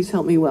 Please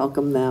help me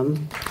welcome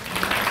them.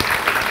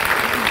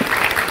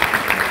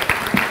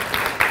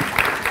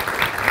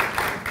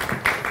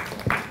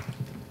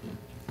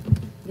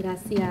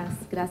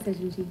 Gracias,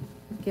 Juji.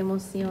 Qué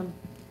emoción.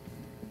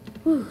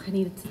 Whew, I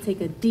needed to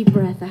take a deep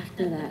breath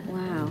after that.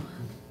 Wow.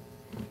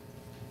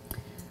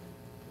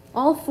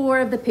 All four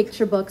of the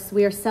picture books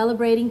we are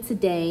celebrating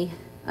today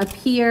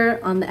appear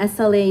on the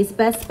SLA's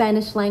Best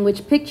Spanish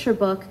Language Picture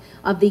Book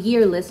of the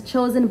Year list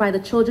chosen by the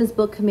Children's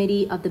Book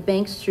Committee of the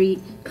Bank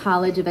Street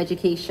College of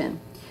Education.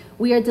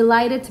 We are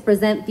delighted to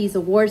present these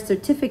award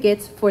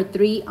certificates for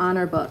 3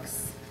 honor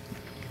books.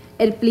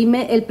 El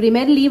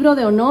primer libro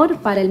de honor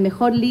para el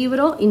mejor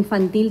libro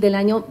infantil del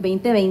año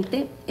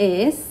 2020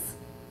 es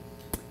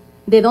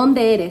 ¿De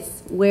dónde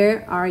eres?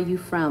 Where are you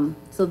from?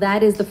 So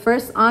that is the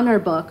first honor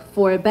book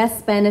for Best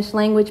Spanish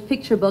Language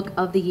Picture Book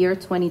of the Year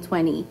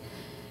 2020.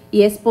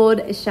 Y es por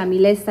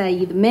Yamile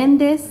Saied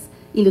Méndez,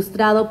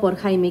 ilustrado por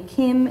Jaime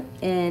Kim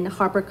and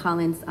Harper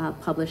Collins,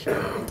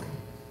 publisher.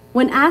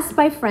 When asked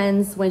by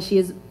friends where she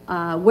is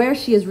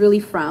really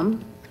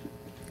from,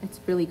 it's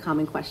a really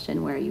common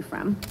question, where are you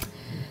from?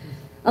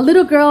 A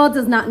little girl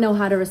does not know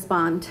how to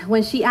respond.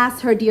 When she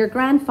asks her dear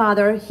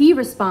grandfather, he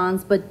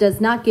responds, but does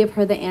not give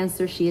her the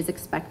answer she is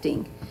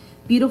expecting.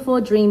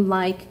 Beautiful,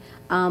 dreamlike,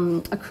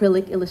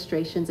 acrylic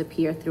illustrations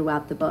appear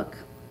throughout the book.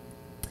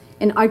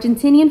 An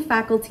Argentinian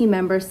faculty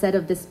member said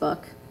of this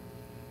book,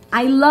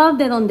 I love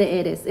De Donde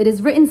Eres. It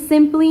is written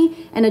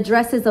simply and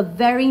addresses a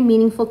very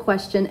meaningful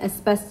question,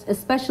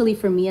 especially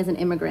for me as an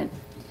immigrant.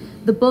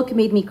 The book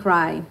made me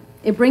cry.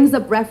 It brings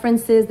up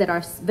references that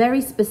are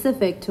very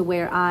specific to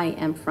where I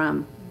am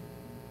from.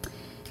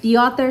 The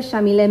author,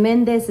 Yamile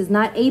Méndez, is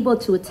not able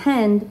to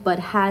attend, but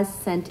has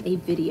sent a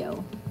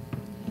video.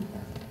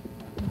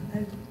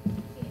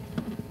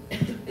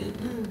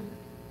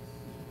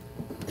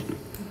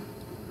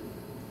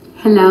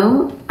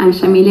 Hello, I'm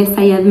Yamile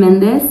Saied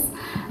Méndez,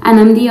 and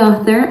I'm the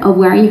author of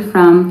Where Are You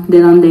From? De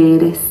Donde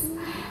Eres.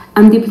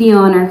 I'm deeply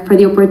honored for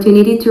the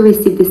opportunity to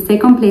receive the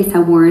second place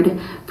award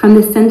from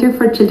the Center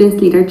for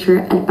Children's Literature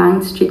at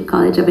Bank Street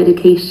College of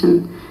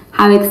Education.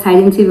 How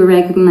exciting to be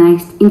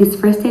recognized in this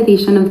first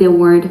edition of the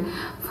award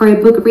for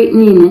a book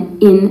written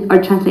in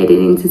or translated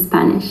into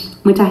Spanish.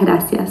 Muchas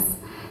gracias.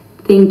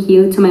 Thank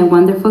you to my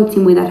wonderful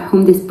team without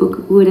whom this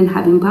book wouldn't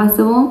have been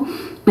possible,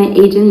 my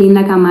agent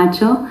Linda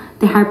Camacho,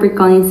 the Harper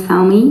Collins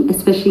family,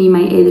 especially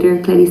my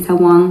editor Clarissa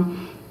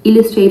Wong,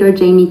 illustrator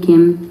Jaime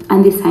Kim,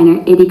 and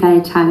designer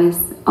Erika de Chavez,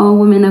 all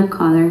women of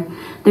color.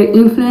 Their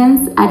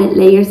influence added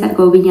layers that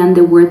go beyond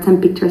the words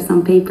and pictures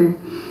on paper.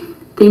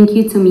 Thank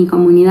you to mi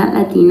comunidad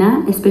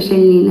latina,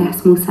 especially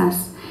las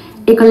musas,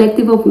 a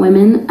collective of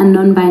women and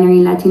non-binary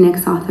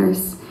Latinx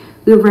authors.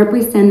 We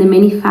represent the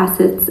many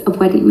facets of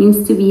what it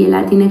means to be a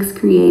Latinx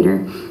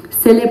creator,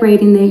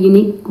 celebrating the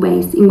unique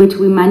ways in which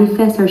we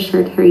manifest our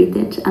shared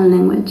heritage and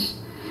language.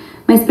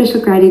 My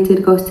special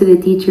gratitude goes to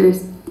the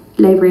teachers,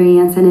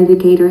 librarians, and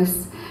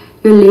educators.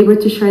 Your labor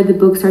to share the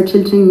books our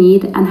children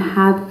need and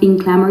have been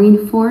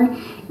clamoring for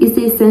is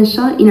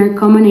essential in our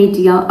common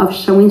ideal of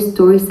showing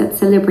stories that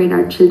celebrate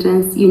our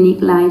children's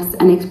unique lives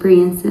and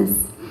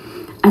experiences.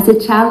 As a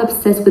child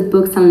obsessed with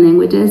books and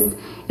languages,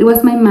 it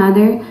was my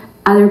mother,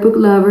 other book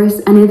lovers,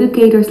 and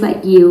educators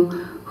like you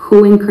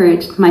who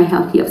encouraged my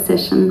healthy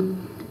obsession.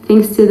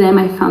 Thanks to them,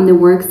 I found the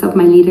works of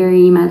my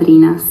literary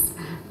madrinas,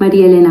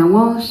 Maria Elena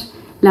Walsh,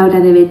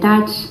 Laura de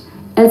Betach,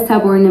 Elsa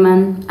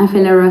Bornemann, and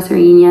fellow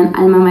Rosarinian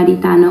Alma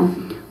Maritano,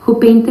 who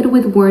painted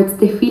with words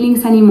the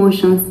feelings and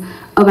emotions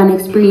of an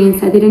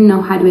experience I didn't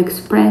know how to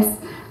express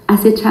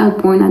as a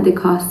child born at the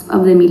cusp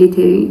of the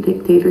military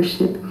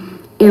dictatorship,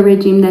 a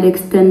regime that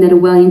extended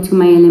well into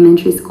my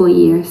elementary school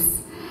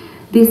years.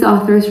 These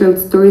authors wrote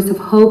stories of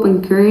hope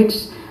and courage,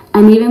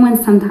 and even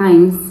when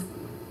sometimes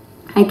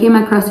I came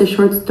across a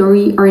short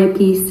story or a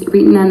piece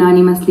written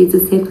anonymously to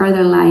safeguard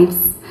their lives,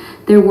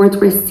 their words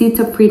were seeds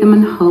of freedom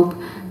and hope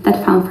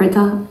that found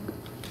fertile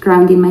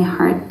ground in my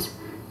heart.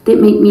 They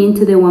made me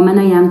into the woman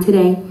I am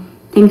today.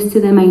 Thanks to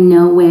them, I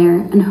know where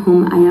and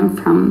whom I am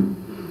from.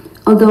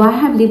 Although I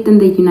have lived in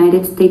the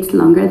United States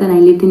longer than I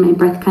lived in my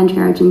birth country,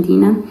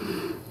 Argentina,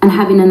 and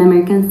have been an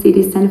American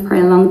citizen for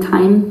a long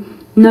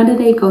time, not a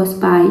day goes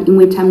by in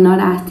which I'm not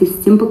asked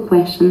this simple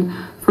question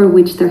for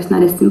which there's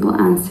not a simple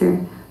answer.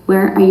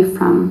 Where are you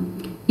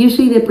from?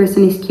 Usually the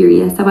person is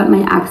curious about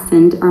my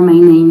accent or my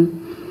name.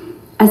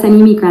 As an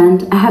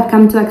immigrant, I have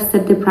come to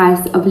accept the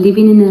price of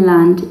living in a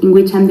land in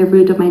which I'm the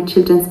root of my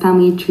children's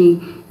family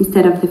tree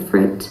instead of the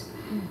fruit.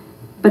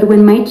 But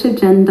when my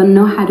children don't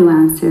know how to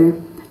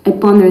answer, I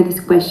ponder this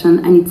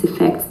question and its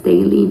effects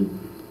daily.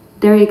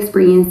 Their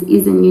experience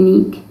isn't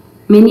unique.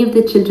 Many of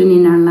the children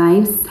in our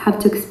lives have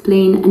to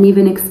explain and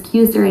even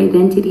excuse their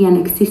identity and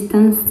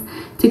existence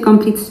to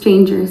complete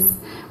strangers,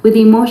 with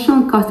the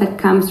emotional cost that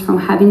comes from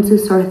having to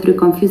sort through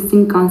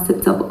confusing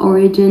concepts of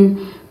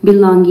origin,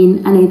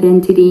 belonging, and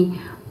identity,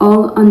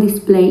 all on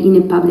display in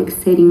a public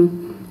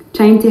setting.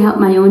 Trying to help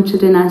my own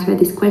children answer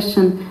this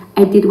question,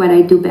 I did what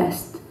I do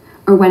best,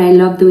 or what I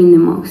love doing the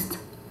most.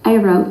 I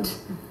wrote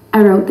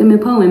them a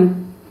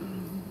poem.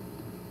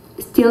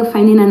 Still,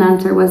 finding an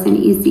answer wasn't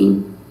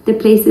easy. The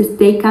places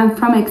they come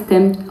from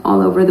extend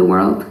all over the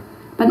world.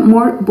 But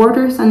more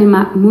borders on a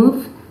map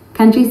move,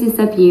 countries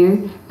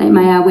disappear, like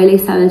my abuela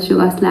Isabel's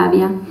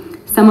Yugoslavia.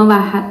 Some of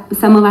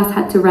us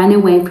had to run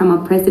away from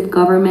oppressive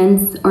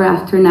governments or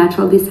after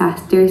natural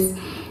disasters,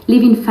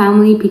 leaving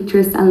family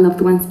pictures and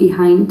loved ones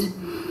behind.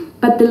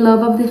 But the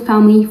love of the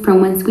family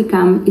from whence we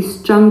come is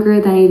stronger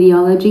than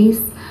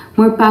ideologies,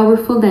 more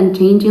powerful than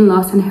changing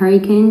laws and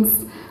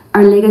hurricanes.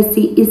 Our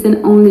legacy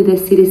isn't only the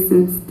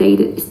citizens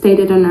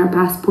stated on our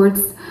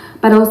passports,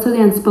 but also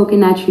the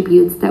unspoken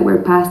attributes that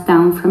were passed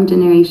down from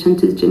generation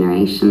to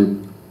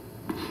generation.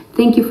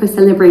 Thank you for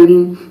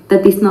celebrating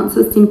that this not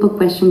so simple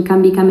question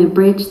can become a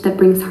bridge that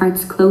brings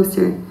hearts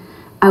closer.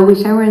 I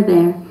wish I were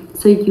there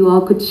so you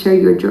all could share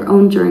your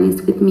own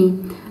journeys with me.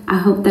 I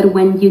hope that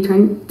when you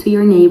turn to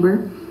your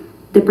neighbor,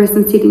 the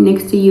person sitting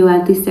next to you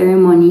at this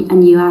ceremony,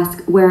 and you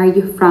ask, "Where are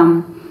you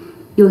from?"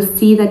 you'll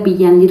see that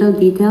beyond little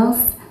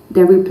details,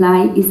 the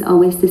reply is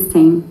always the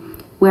same.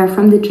 We are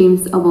from the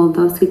dreams of all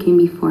those who came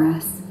before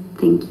us.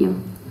 Thank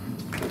you.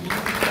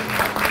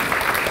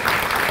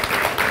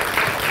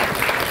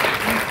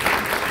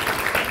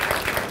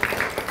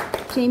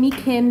 Jamie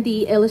Kim,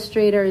 the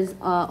illustrator, is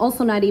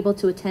also not able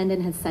to attend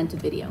and has sent a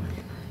video.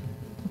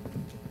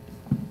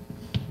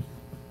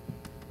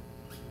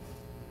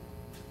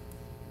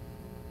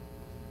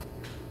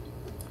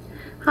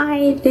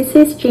 Hi, this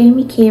is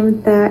Jamie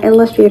Kim, the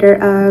illustrator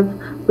of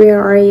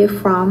Where Are You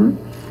From?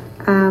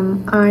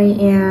 I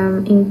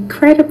am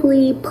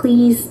incredibly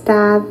pleased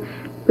that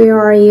Where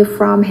Are You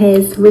From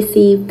has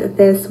received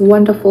this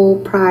wonderful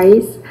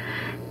prize.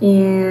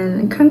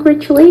 And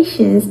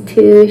congratulations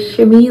to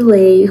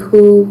Yamile,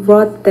 who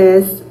wrote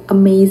this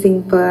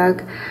amazing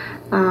book.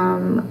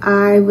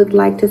 I would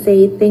like to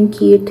say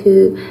thank you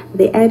to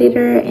the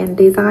editor and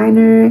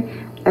designer,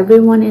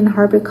 everyone in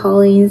Harper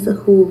Collins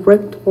who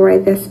worked for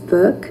this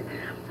book.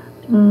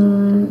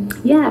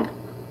 Yeah,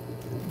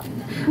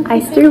 I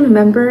still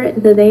remember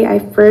the day I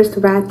first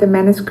read the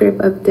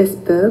manuscript of this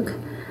book,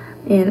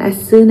 and as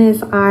soon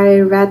as I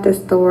read the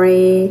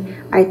story,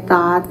 I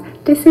thought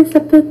this is a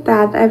book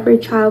that every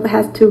child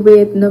has to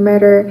read no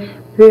matter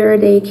where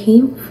they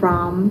came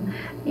from.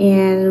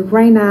 And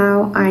right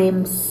now I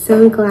am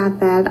so glad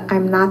that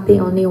I'm not the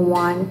only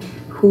one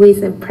who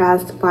is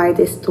impressed by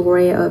the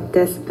story of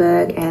this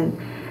book, and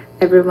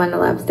everyone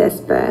loves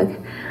this book.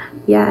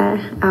 Yeah,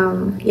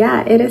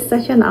 it is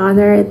such an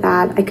honor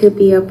that I could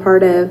be a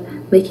part of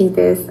making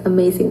this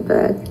amazing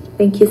book.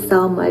 Thank you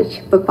so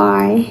much.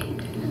 Bye-bye.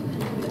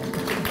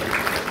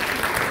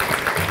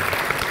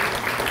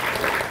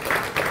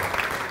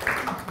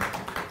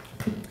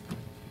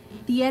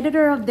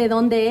 editor of De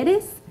Donde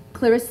Eres,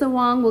 Clarissa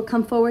Wong, will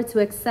come forward to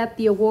accept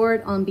the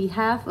award on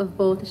behalf of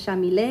both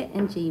Yamile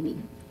and Jaime.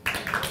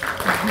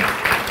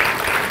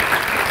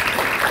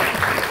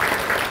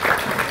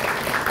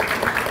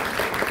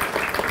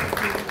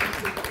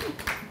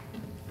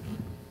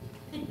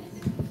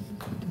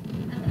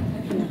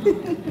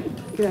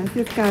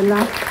 Gracias,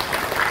 Carla.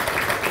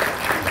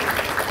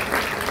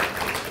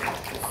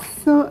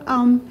 So,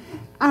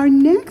 our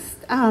next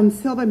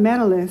silver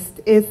medalist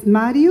is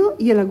Mario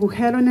y el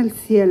agujero en el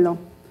cielo.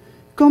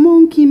 Cómo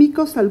un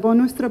químico salvó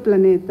nuestro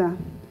planeta.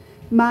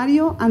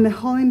 Mario and the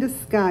Hole in the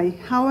Sky,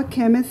 How a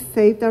Chemist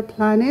Saved Our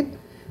Planet,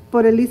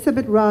 por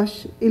Elizabeth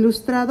Rush,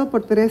 ilustrado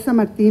por Teresa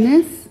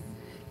Martínez,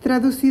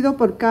 traducido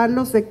por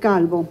Carlos de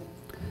Calvo.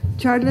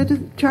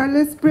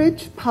 Charles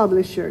Bridge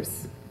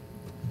Publishers.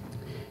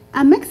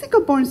 A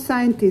Mexico-born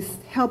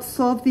scientist helped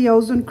solve the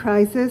ozone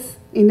crisis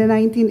in the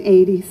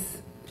 1980s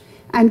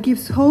and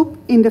gives hope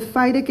in the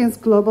fight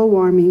against global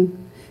warming.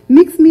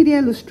 Mixed media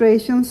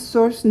illustrations,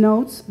 source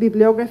notes,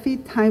 bibliography,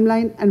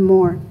 timeline, and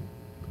more.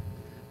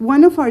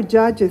 One of our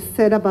judges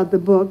said about the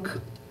book,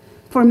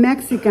 "For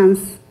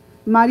Mexicans,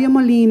 Mario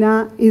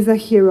Molina is a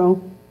hero."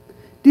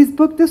 This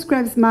book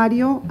describes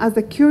Mario as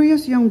a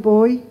curious young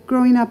boy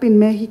growing up in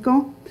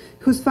Mexico,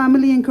 whose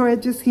family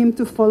encourages him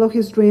to follow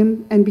his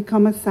dream and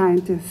become a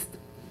scientist.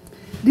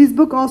 This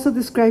book also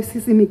describes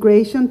his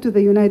immigration to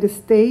the United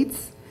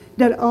States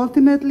that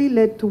ultimately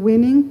led to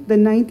winning the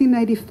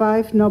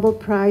 1995 Nobel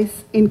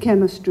Prize in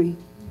Chemistry.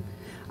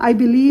 I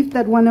believe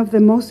that one of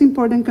the most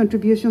important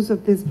contributions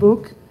of this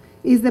book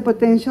is the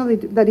potential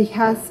that it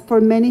has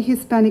for many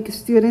Hispanic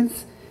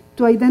students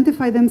to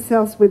identify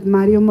themselves with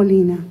Mario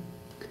Molina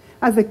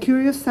as a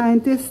curious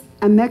scientist,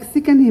 a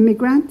Mexican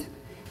immigrant,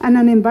 and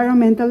an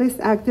environmentalist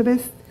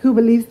activist who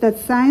believes that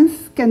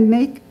science can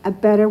make a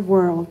better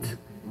world.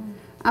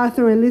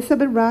 Author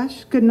Elizabeth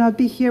Rush could not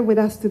be here with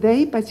us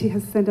today, but she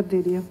has sent a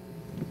video.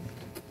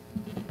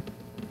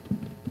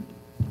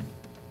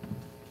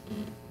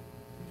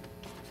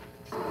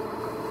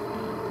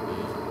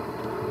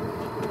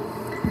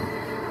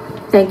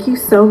 Thank you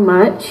so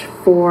much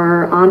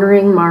for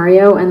honoring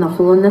Mario and the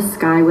Hole in the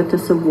Sky with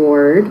this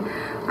award.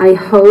 I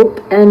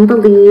hope and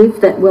believe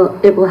that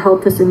it will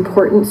help this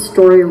important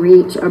story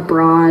reach a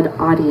broad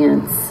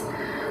audience.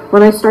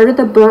 When I started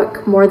the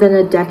book more than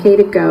a decade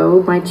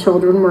ago, my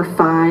children were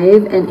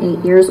 5 and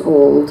 8 years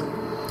old.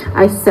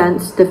 I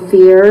sensed the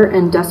fear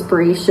and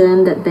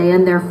desperation that they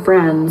and their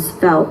friends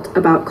felt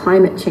about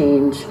climate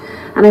change,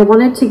 and I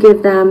wanted to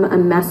give them a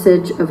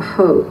message of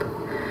hope.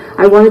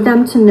 I wanted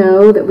them to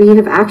know that we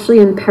have actually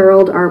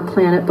imperiled our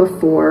planet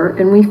before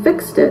and we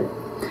fixed it.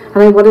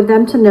 And I wanted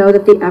them to know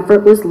that the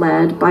effort was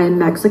led by a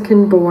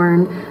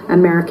Mexican-born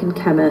American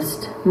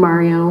chemist,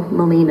 Mario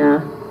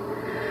Molina.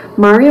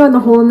 Mario and the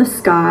Hole in the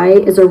Sky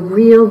is a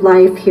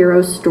real-life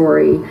hero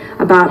story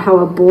about how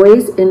a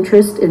boy's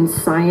interest in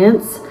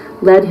science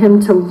led him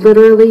to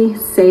literally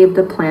save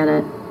the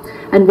planet,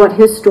 and what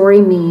his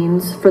story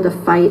means for the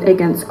fight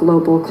against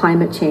global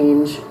climate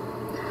change.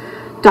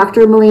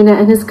 Dr. Molina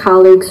and his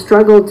colleagues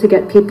struggled to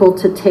get people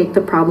to take the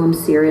problem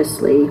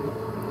seriously.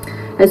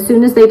 As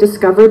soon as they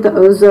discovered the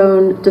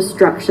ozone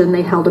destruction,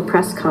 they held a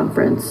press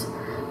conference.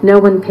 No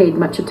one paid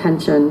much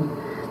attention.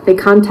 They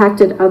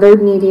contacted other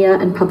media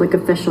and public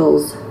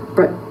officials,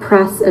 but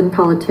press and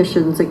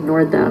politicians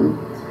ignored them.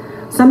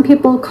 Some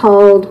people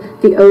called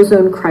the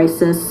ozone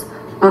crisis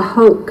a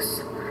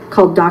hoax,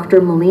 called Dr.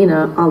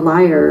 Molina a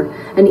liar,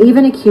 and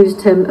even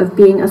accused him of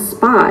being a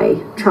spy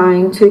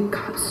trying to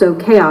sow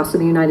chaos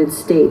in the United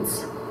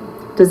States.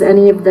 Does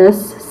any of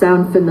this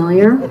sound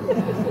familiar?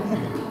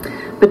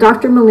 But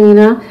Dr.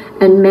 Molina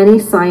and many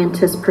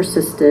scientists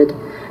persisted.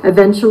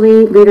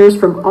 Eventually, leaders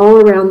from all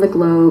around the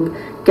globe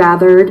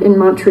gathered in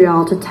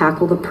Montreal to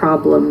tackle the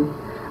problem.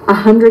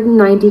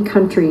 190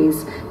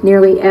 countries,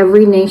 nearly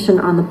every nation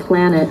on the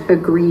planet,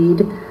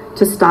 agreed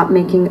to stop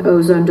making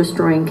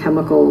ozone-destroying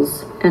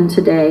chemicals. And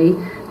today,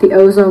 the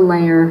ozone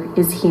layer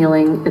is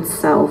healing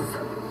itself.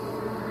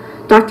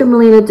 Dr.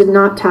 Molina did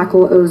not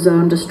tackle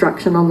ozone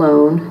destruction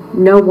alone.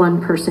 No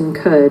one person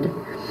could.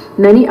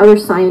 Many other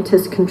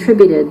scientists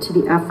contributed to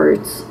the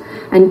efforts,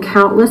 and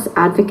countless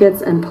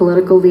advocates and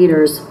political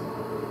leaders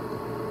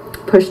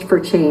pushed for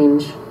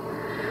change.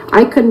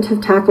 I couldn't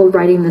have tackled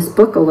writing this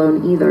book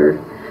alone either.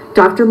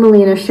 Dr.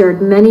 Molina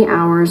shared many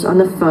hours on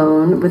the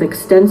phone with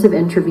extensive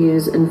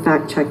interviews and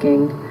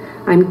fact-checking.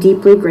 I'm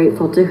deeply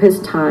grateful to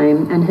his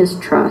time and his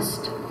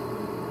trust.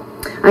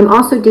 I'm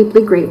also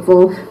deeply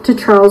grateful to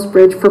Charles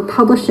Bridge for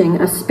publishing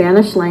a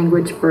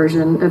Spanish-language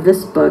version of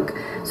this book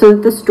so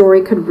that the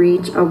story could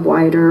reach a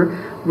wider,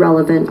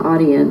 relevant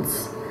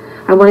audience.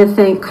 I want to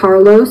thank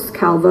Carlos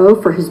Calvo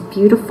for his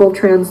beautiful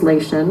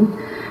translation,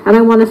 and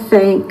I want to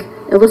thank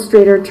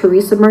illustrator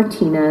Teresa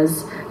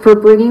Martinez for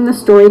bringing the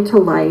story to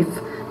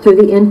life through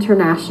the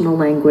international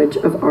language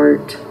of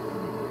art.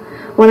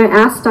 When I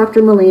asked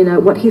Dr. Molina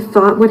what he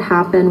thought would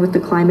happen with the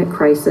climate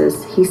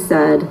crisis, he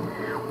said,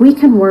 "We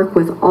can work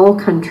with all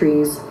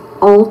countries,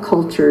 all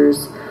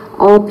cultures,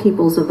 all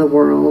peoples of the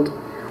world.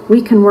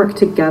 We can work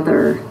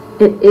together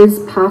It is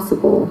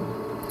possible.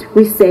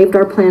 We saved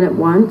our planet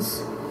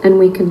once, and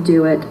we can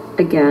do it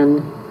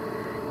again.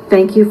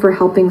 Thank you for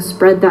helping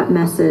spread that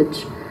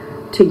message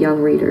to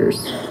young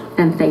readers,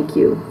 and thank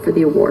you for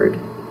the award.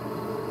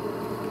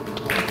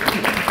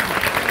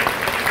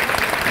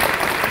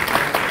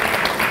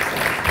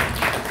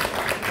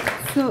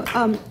 So,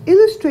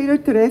 illustrator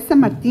Teresa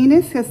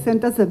Martinez has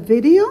sent us a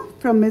video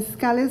from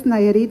Mezcales,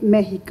 Nayarit,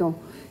 Mexico.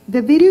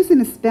 The video is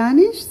in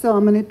Spanish, so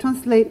I'm going to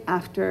translate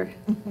after.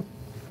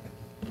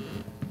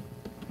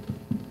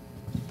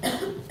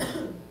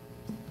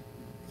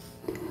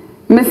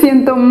 Me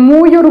siento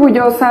muy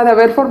orgullosa de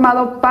haber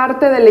formado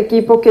parte del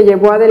equipo que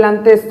llevó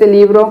adelante este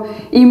libro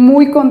y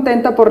muy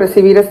contenta por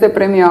recibir este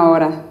premio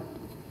ahora.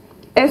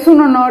 Es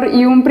un honor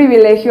y un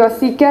privilegio,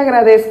 así que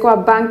agradezco a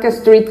Bank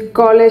Street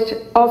College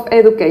of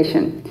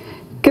Education.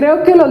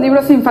 Creo que los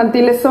libros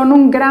infantiles son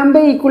un gran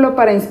vehículo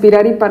para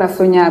inspirar y para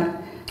soñar.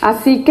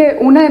 Así que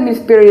una de mis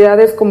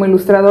prioridades como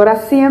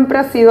ilustradora siempre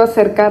ha sido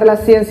acercar la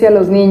ciencia a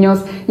los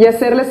niños y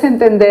hacerles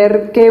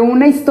entender que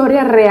una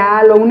historia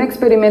real o un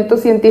experimento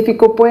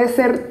científico puede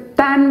ser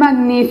tan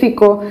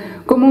magnífico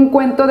como un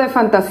cuento de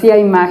fantasía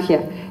y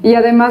magia, y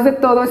además de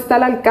todo está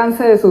al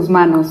alcance de sus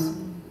manos.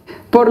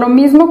 Por lo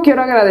mismo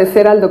quiero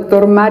agradecer al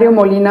Dr. Mario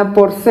Molina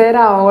por ser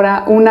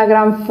ahora una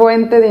gran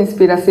fuente de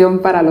inspiración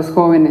para los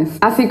jóvenes,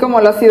 así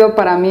como lo ha sido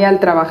para mí al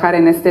trabajar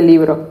en este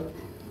libro.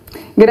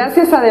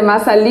 Gracias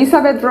además a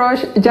Elizabeth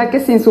Roche, ya que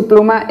sin su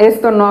pluma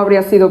esto no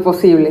habría sido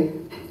posible.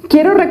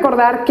 Quiero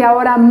recordar que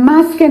ahora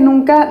más que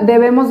nunca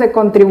debemos de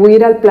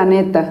contribuir al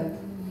planeta.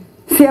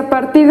 Si a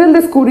partir del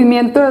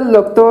descubrimiento del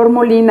Dr.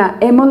 Molina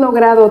hemos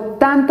logrado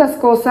tantas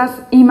cosas,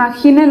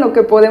 imaginen lo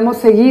que podemos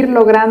seguir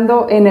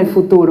logrando en el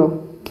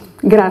futuro.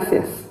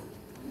 Gracias.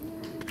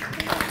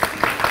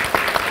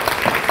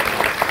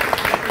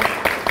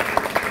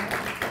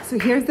 So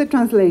here's the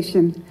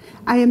translation.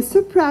 I am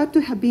so proud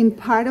to have been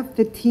part of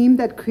the team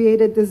that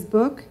created this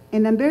book,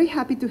 and I'm very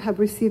happy to have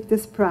received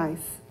this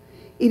prize.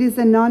 It is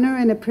an honor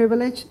and a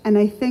privilege, and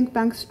I thank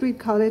Bank Street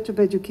College of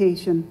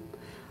Education.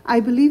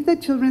 I believe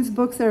that children's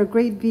books are a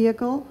great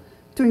vehicle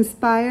to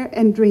inspire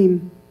and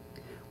dream.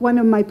 One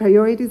of my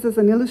priorities as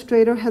an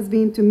illustrator has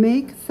been to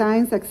make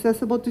science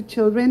accessible to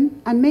children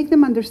and make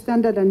them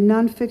understand that a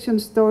nonfiction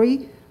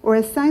story or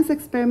a science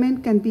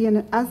experiment can be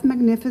as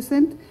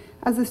magnificent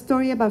as a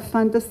story about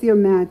fantasy or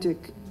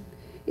magic.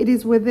 It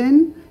is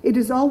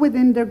all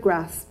within their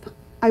grasp.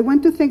 I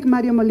want to thank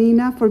Mario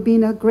Molina for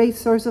being a great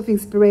source of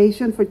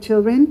inspiration for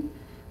children,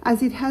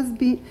 as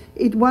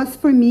it was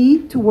for me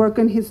to work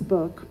on his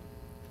book.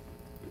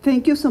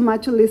 Thank you so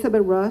much,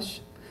 Elizabeth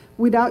Rush.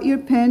 Without your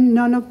pen,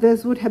 none of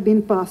this would have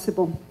been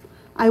possible.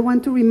 I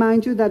want to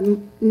remind you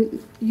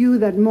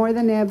that more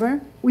than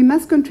ever, we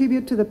must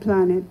contribute to the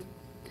planet.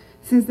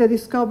 Since the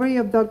discovery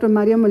of Dr.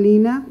 Mario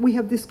Molina, we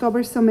have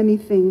discovered so many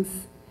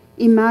things.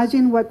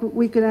 Imagine what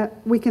we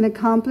can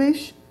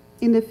accomplish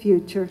in the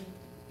future.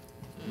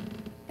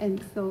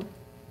 And so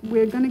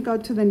we're going to go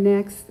to the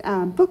next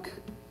book.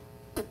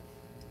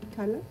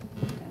 Carla?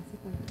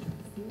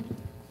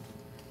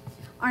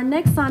 Our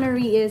next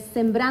honoree is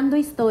Sembrando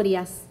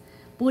Historias,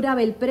 Pura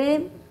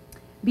BELPRÉ,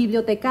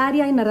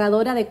 bibliotecaria y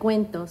narradora de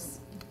cuentos.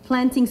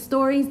 Planting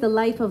Stories, The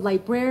Life of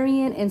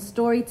Librarian and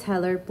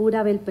Storyteller,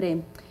 Pura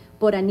BELPRÉ,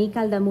 por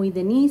Anika Aldamuy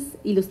Denise,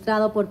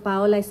 ilustrado por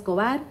Paola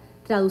Escobar,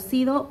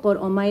 traducido por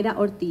Omaira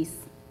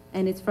Ortiz,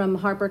 and it's from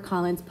Harper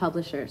Collins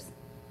Publishers.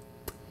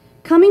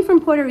 Coming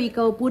from Puerto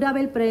Rico, Pura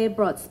BELPRÉ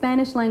brought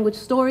Spanish language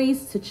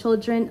stories to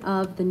children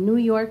of the New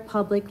York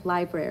Public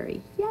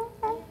Library.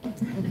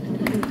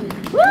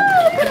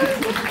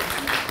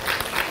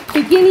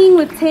 Beginning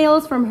with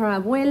tales from her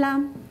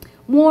abuela,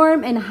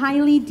 warm and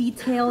highly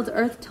detailed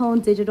earth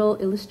tone digital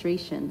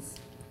illustrations.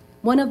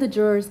 One of the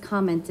jurors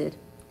commented,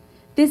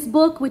 "This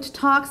book, which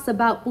talks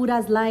about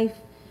Pura's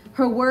life,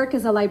 her work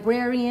as a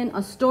librarian,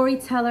 a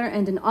storyteller,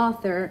 and an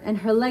author, and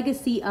her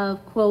legacy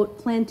of, quote,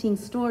 planting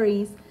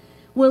stories,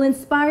 will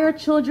inspire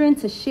children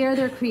to share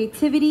their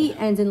creativity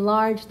and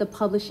enlarge the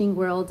publishing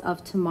world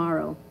of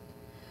tomorrow."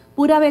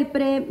 Pura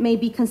BELPRÉ may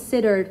be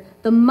considered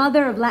the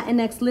mother of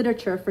Latinx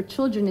literature for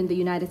children in the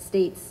United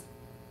States.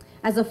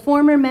 As a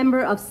former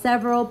member of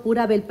several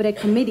Pura BELPRÉ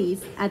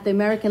committees at the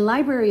American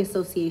Library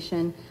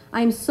Association,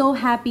 I am so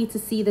happy to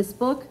see this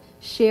book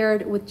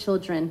shared with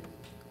children.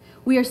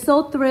 We are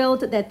so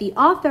thrilled that the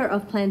author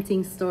of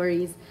Planting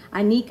Stories,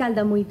 Anika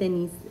Aldamuy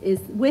Denise, is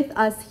with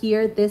us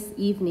here this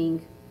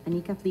evening.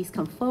 Anika, please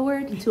come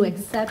forward to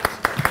accept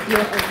your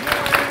award.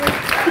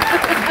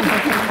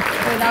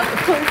 Without the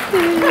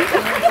toasting.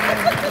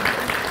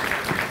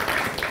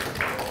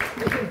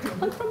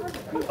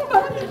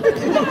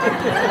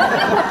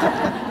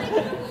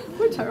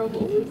 We're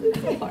terrible.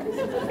 It's so hard.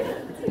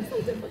 It's so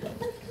difficult.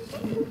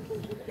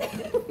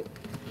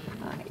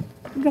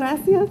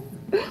 Gracias.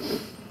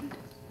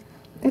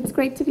 It's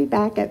great to be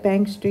back at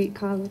Bank Street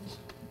College.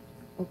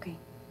 Okay,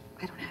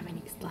 I don't have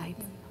any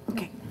slides.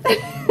 Okay.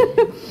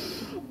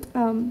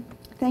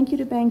 Thank you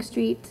to Bank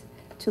Street,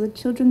 to the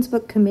Children's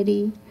Book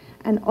Committee,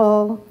 and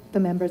all the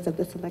members of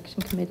the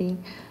selection committee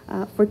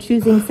for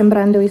choosing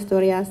Sembrando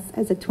Historias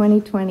as a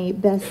 2020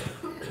 Best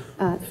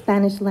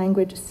Spanish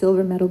Language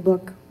Silver Medal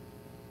book.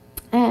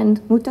 And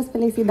muchas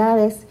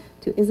felicidades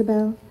to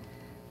Isabel,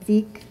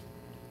 Zeke,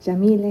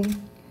 Yamile,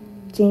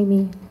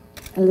 Jaime,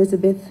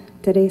 Elizabeth,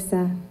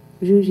 Teresa,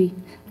 Ruji,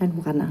 and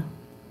Juana.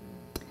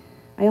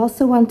 I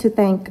also want to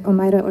thank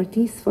Omaira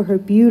Ortiz for her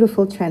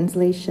beautiful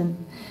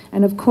translation,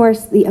 and of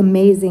course the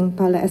amazing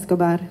Paula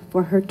Escobar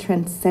for her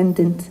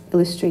transcendent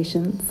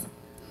illustrations.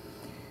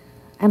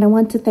 And I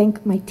want to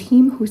thank my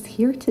team who's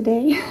here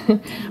today,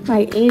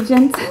 my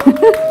agent,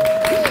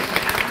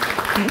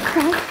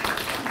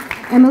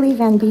 Emily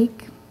Van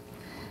Beek,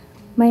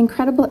 my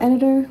incredible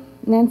editor,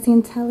 Nancy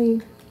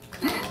Intelli.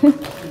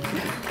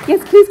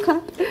 Yes, please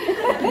clap.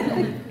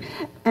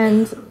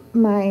 And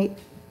my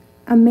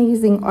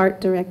amazing art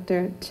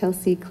director,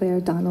 Chelsea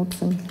Claire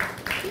Donaldson.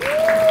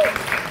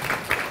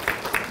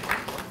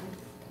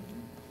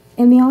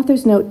 In the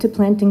author's note to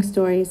Planting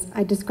Stories,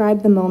 I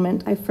described the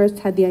moment I first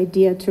had the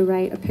idea to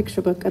write a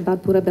picture book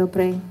about PURA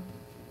BELPRÉ.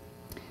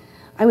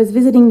 I was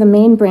visiting the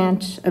main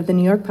branch of the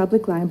New York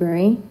Public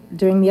Library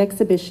during the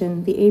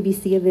exhibition, The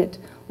ABC of It,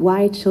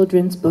 Why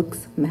Children's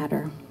Books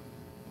Matter.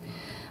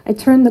 I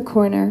turned the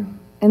corner,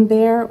 and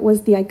there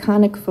was the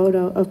iconic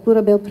photo of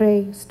PURA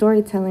BELPRÉ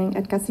storytelling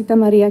at Casita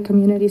Maria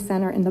Community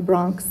Center in the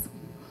Bronx.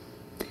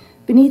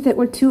 Beneath it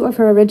were two of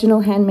her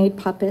original handmade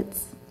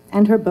puppets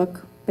and her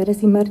book,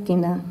 Pérez y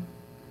Martina.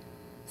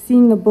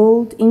 Seeing the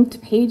bold,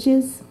 inked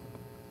pages,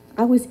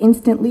 I was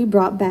instantly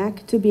brought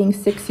back to being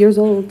 6 years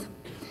old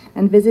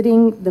and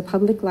visiting the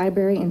public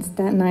library in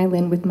Staten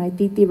Island with my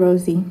Titi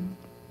Rosie.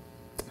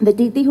 The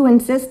Titi who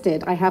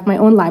insisted I have my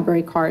own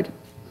library card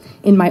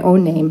in my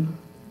own name.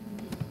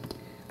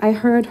 I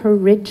heard her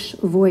rich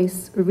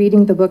voice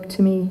reading the book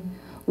to me,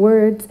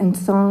 words and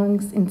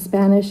songs in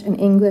Spanish and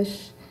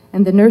English,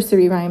 and the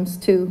nursery rhymes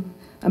too,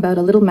 about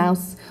a little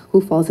mouse who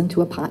falls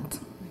into a pot.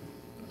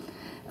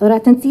 El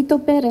ratoncito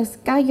Pérez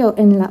cayó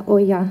en la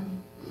olla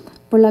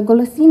por la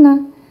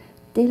golosina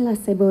de la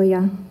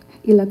cebolla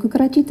y la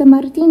cucarachita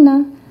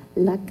Martina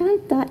la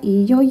canta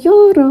y yo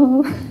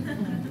lloro.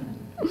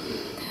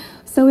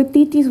 So with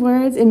Titi's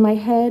words in my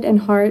head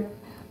and heart,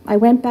 I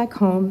went back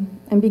home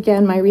and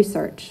began my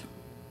research.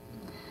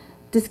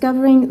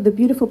 Discovering the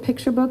beautiful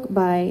picture book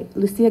by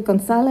Lucia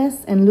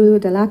Gonzalez and Lulu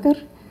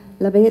Delacar,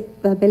 La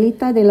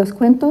Velita de los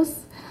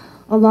Cuentos,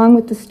 along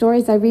with the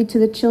stories I read to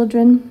the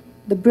children,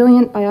 the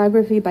brilliant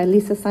biography by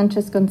Lisa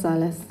Sanchez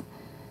Gonzalez,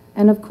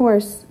 and of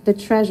course, the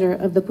treasure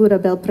of the PURA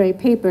BELPRÉ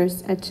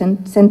papers at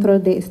Centro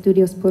de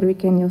Estudios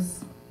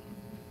Puertorriqueños.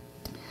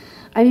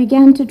 I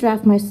began to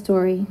draft my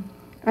story.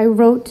 I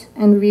wrote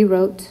and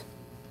rewrote,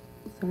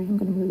 sorry, I'm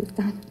going to move this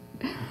down,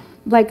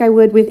 like I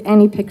would with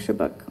any picture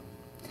book.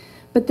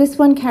 But this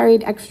one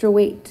carried extra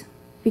weight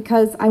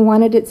because I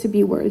wanted it to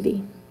be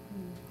worthy.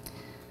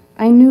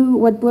 I knew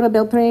what PURA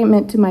BELPRÉ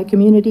meant to my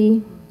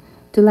community,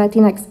 to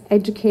Latinx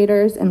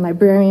educators and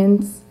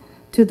librarians,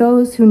 to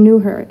those who knew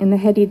her in the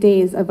heady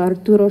days of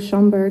Arturo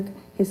Schomburg,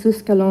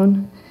 Jesus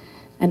Calon,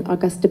 and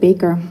Augusta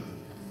Baker.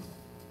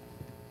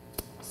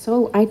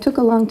 So I took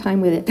a long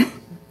time with it.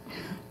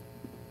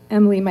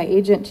 Emily, my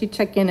agent, she'd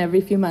check in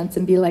every few months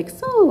and be like,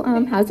 so,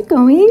 how's it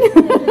going?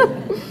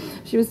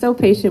 She was so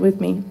patient with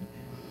me.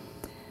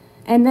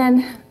 And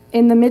then,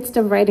 in the midst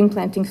of writing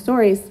Planting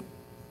Stories,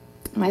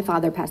 my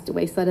father passed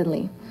away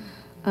suddenly.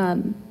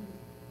 And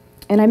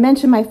I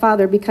mention my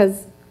father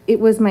because it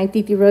was my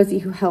Titi Rosie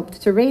who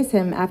helped to raise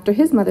him after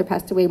his mother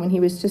passed away when he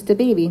was just a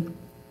baby.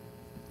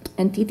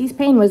 And Titi's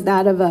pain was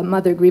that of a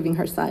mother grieving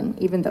her son,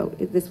 even though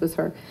this was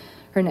her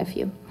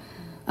nephew.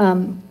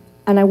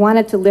 And I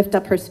wanted to lift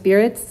up her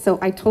spirits, so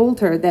I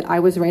told her that I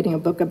was writing a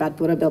book about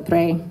PURA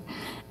BELPRÉ.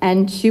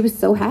 And she was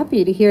so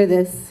happy to hear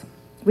this.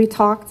 We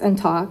talked and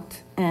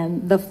talked,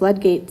 and the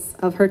floodgates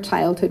of her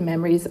childhood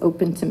memories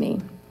opened to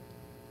me.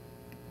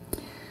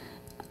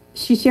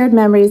 She shared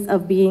memories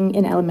of being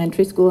in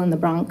elementary school in the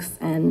Bronx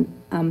and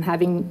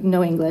having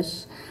no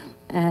English,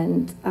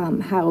 and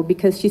how,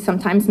 because she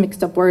sometimes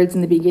mixed up words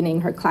in the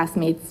beginning, her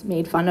classmates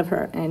made fun of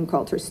her and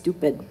called her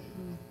stupid.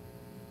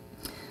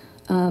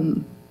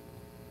 And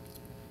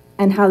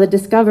how the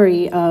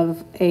discovery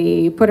of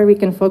a Puerto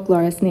Rican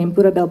folklorist named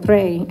PURA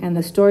BELPRÉ and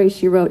the stories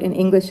she wrote in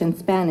English and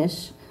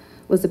Spanish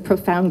was a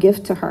profound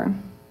gift to her.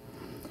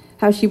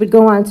 How she would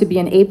go on to be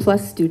an A+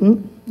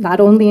 student, not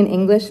only in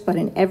English, but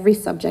in every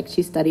subject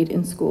she studied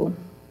in school.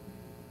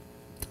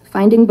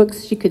 Finding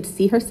books she could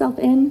see herself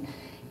in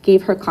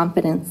gave her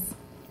confidence.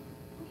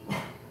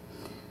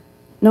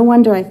 No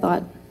wonder, I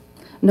thought,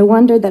 no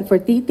wonder that for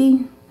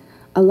Titi,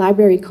 a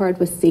library card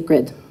was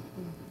sacred.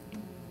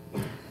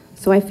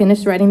 So I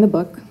finished writing the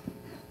book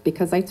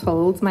because I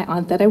told my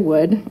aunt that I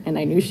would, and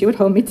I knew she would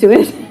hold me to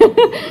it.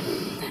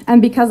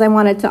 And because I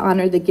wanted to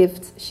honor the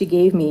gift she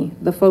gave me,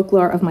 the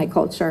folklore of my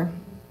culture,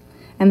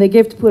 and the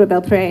gift PURA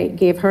BELPRÉ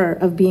gave her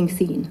of being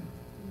seen.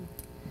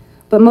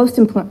 But most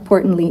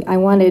importantly, I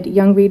wanted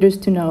young readers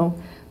to know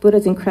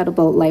PURA's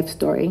incredible life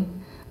story,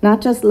 not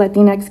just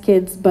Latinx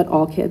kids, but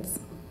all kids.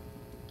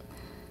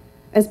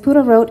 As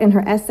Pura wrote in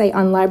her essay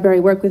on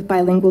library work with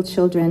bilingual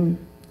children,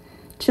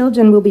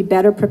 children will be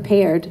better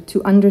prepared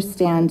to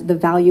understand the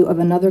value of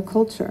another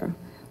culture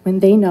when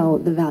they know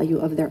the value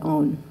of their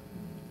own.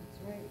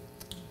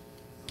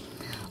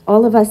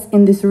 All of us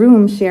in this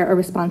room share a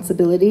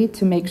responsibility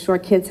to make sure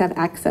kids have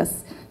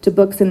access to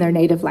books in their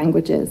native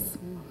languages.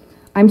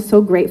 I'm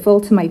so grateful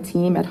to my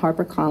team at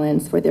Harper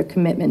Collins for their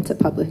commitment to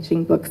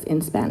publishing books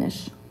in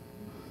Spanish.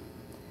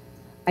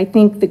 I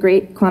think the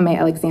great Kwame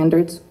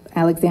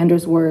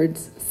Alexander's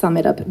words sum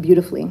it up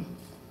beautifully.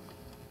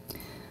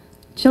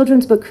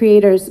 Children's book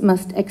creators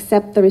must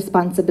accept the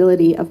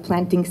responsibility of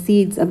planting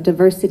seeds of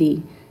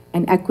diversity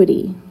and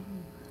equity,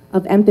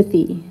 of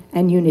empathy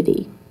and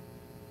unity.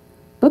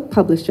 Book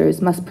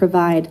publishers must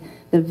provide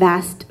the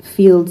vast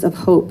fields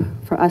of hope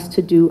for us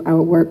to do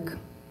our work.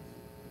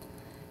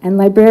 And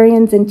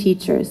librarians and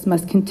teachers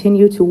must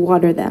continue to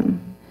water them,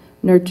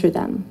 nurture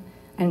them,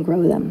 and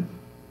grow them.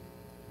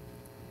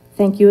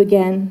 Thank you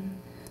again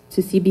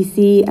to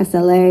CBC,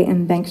 SLA,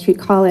 and Bank Street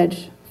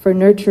College for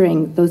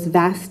nurturing those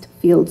vast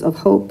fields of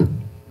hope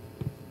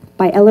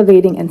by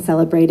elevating and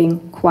celebrating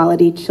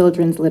quality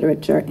children's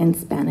literature in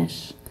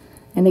Spanish.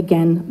 And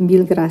again,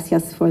 mil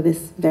gracias for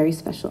this very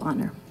special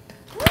honor.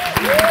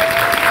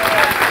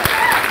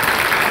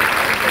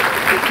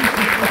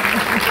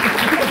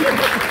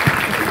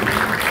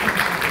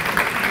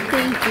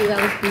 Thank you,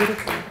 that was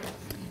beautiful.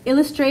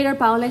 Illustrator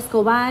Paola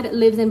Escobar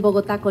lives in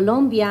Bogota,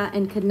 Colombia,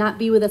 and could not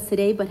be with us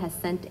today, but has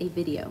sent a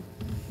video.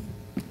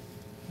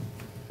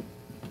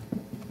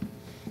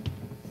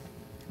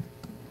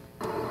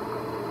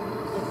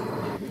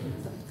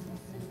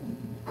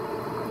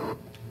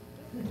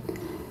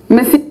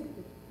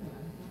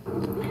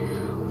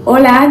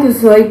 Hola, yo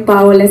soy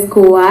Paola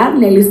Escobar,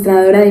 la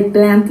ilustradora de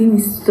Planting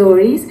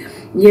Stories,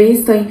 y hoy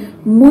estoy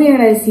muy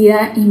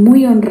agradecida y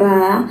muy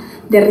honrada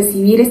de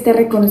recibir este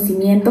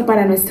reconocimiento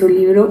para nuestro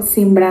libro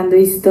Sembrando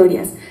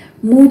Historias.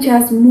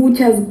 Muchas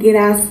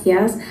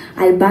gracias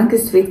al Bank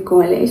Street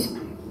College,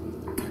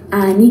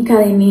 a Anika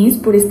Denise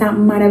por esta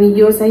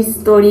maravillosa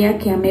historia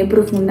que amé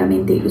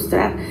profundamente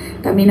ilustrar.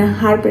 También a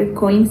Harper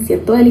Collins y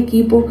a todo el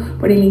equipo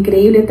por el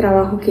increíble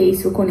trabajo que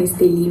hizo con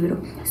este libro.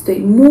 Estoy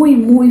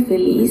muy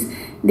feliz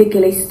de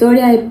que la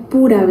historia de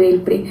Pura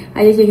BELPRÉ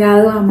haya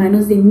llegado a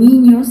manos de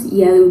niños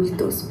y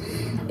adultos.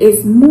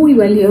 Es muy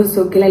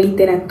valioso que la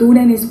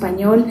literatura en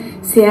español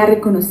sea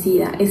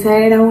reconocida. Esa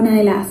era una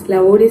de las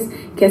labores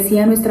que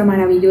hacía nuestra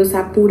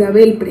maravillosa Pura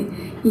BELPRÉ.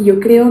 Y yo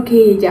creo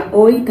que ella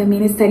hoy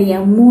también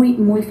estaría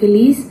muy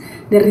feliz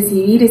de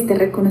recibir este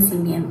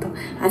reconocimiento.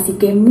 Así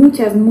que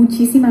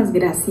muchísimas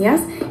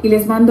gracias y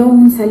les mando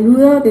un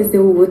saludo desde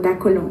Bogotá,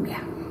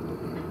 Colombia.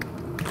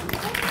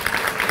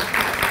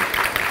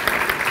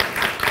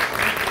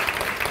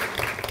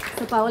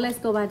 Paola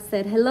Escobar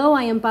said, "Hello,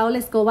 I am Paola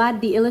Escobar,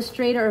 the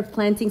illustrator of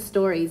Planting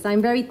Stories.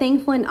 I'm very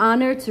thankful and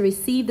honored to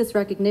receive this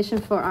recognition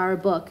for our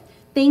book.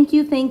 Thank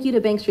you to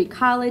Bank Street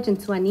College and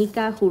to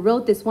Anika, who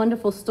wrote this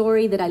wonderful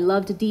story that I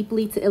loved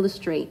deeply to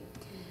illustrate.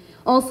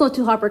 Also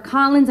to Harper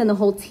Collins and the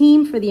whole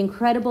team for the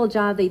incredible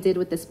job they did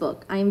with this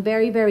book. I am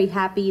very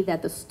happy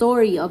that the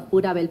story of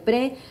Pura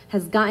BELPRÉ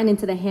has gotten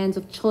into the hands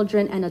of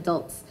children and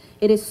adults.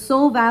 It is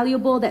so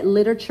valuable that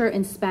literature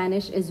in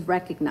Spanish is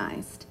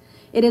recognized.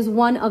 It is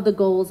one of the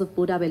goals of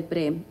Pura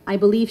BELPRÉ. I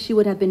believe she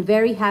would have been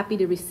very happy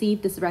to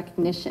receive this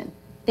recognition.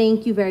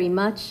 Thank you very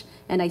much,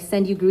 and I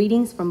send you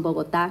greetings from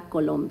Bogotá,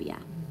 Colombia."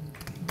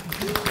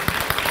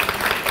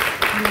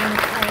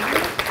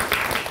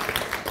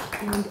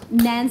 And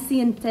Nancy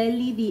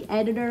Antelli, the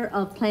editor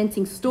of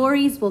Planting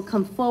Stories, will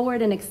come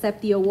forward and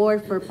accept the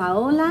award for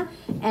Paola,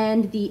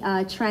 and the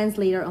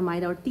translator,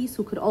 Omaida Ortiz,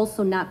 who could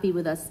also not be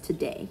with us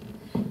today.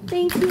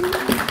 Thank you.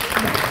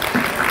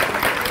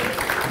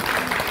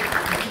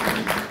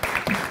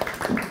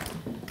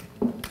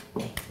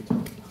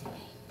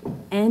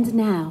 And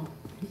now,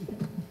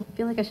 I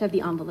feel like I should have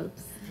the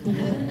envelopes.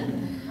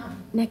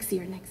 Next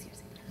year.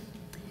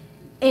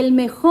 El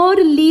mejor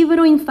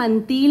libro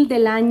infantil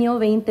del año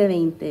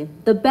 2020.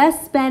 The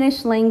best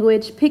Spanish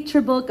language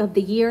picture book of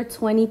the year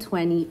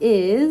 2020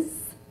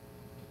 is...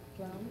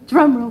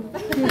 Drum roll.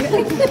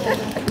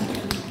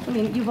 I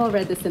mean, you've all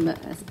read this in the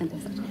section.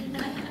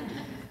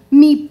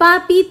 Mi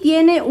papi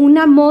tiene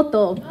una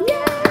moto.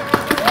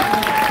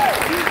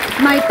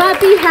 My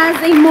Papi Has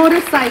a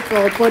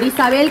Motorcycle, por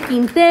Isabel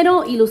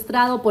Quintero,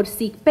 ilustrado por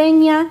Zeke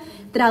Peña,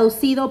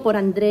 traducido por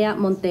Andrea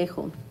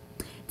Montejo.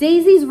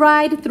 Daisy's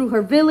ride through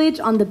her village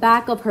on the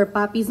back of her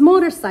papi's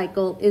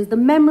motorcycle is the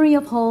memory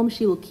of home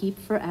she will keep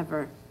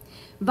forever.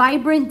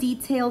 Vibrant,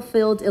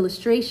 detail-filled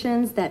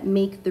illustrations that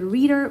make the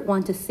reader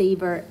want to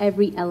savor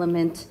every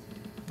element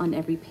on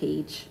every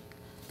page.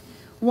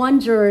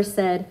 One juror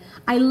said,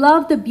 "I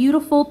love the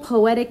beautiful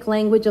poetic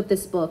language of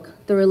this book,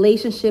 the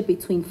relationship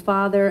between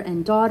father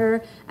and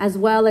daughter, as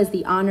well as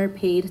the honor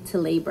paid to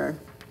labor."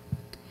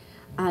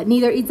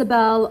 Neither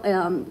Isabel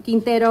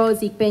Quintero,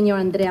 Zeke Peña, or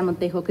Andrea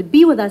Montejo could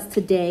be with us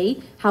today.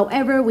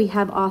 However, we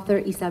have author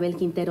Isabel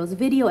Quintero's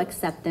video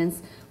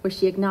acceptance, where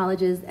she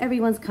acknowledges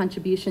everyone's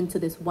contribution to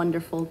this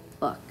wonderful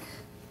book.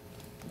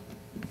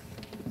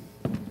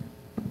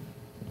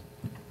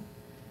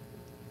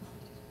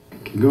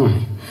 Keep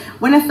going.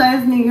 Buenas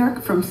tardes, New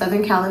York from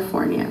Southern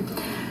California,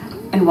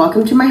 and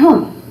welcome to my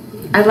home.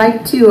 I'd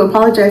like to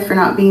apologize for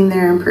not being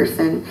there in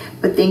person,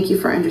 but thank you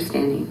for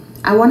understanding.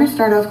 I want to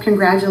start off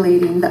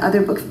congratulating the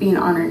other books being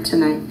honored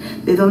tonight.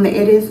 De Donde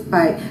Eres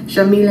by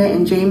Yamile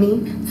and Jaime,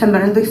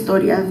 Sembrando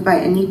Historias by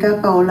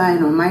Anika, Paola, and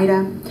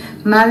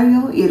Omaira,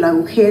 Mario y el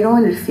Agujero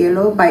en el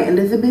Cielo by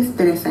Elizabeth,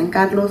 Teresa, and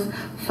Carlos,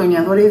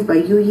 Soñadores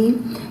by Yuyi,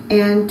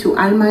 and Tu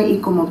Alma y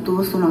Como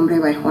Obtuvo Su Nombre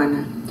by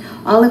Juana.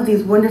 All of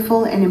these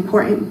wonderful and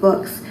important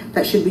books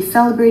that should be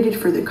celebrated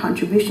for their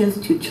contributions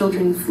to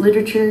children's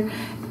literature,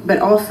 but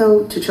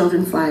also to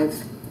children's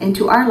lives, and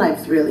to our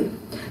lives, really.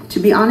 To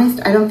be honest,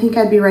 I don't think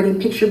I'd be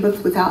writing picture books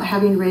without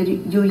having read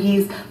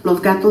Yuyi's Los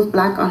Gatos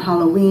Black on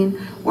Halloween,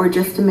 or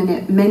Just a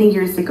Minute many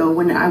years ago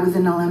when I was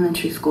an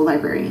elementary school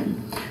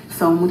librarian.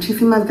 So,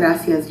 muchísimas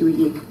gracias,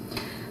 Yuyi.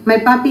 My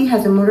papi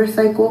has a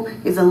motorcycle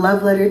is a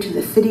love letter to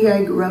the city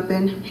I grew up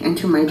in and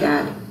to my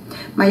dad.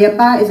 My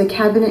yapa is a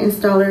cabinet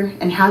installer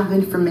and has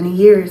been for many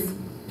years.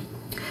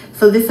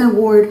 So this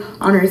award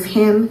honors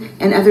him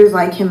and others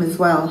like him as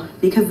well,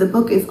 because the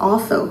book is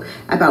also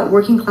about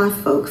working class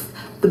folks,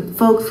 the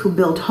folks who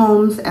build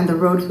homes and the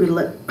roads we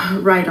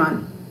ride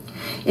on.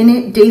 In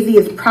it, Daisy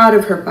is proud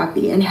of her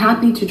papi and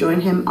happy to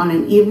join him on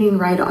an evening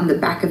ride on the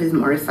back of his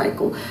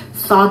motorcycle,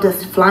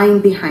 sawdust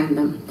flying behind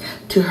them.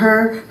 To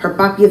her, her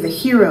papi is a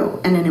hero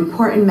and an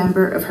important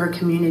member of her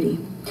community.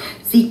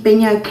 Zeke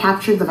Peña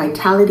captured the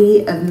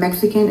vitality of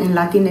Mexican and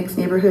Latinx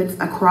neighborhoods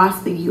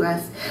across the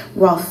U.S.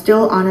 while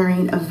still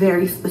honoring a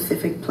very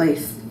specific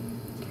place.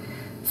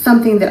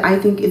 Something that I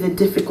think is a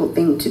difficult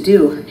thing to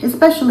do,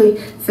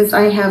 especially since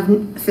I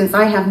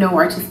have no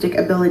artistic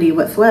ability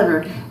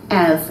whatsoever,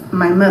 as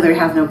my mother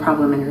has no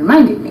problem in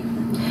reminding me.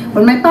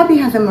 When my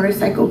papi has a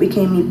motorcycle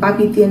became mi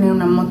papi tiene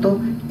una moto,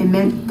 it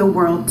meant the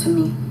world to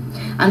me.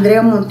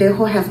 Andrea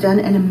Montejo has done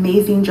an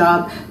amazing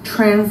job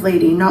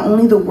translating not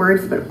only the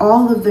words but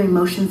all of the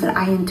emotions that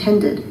I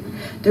intended.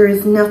 There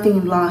is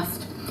nothing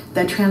lost.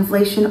 That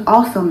translation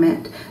also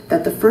meant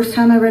that the first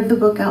time I read the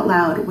book out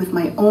loud with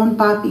my own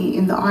papi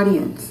in the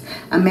audience,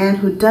 a man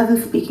who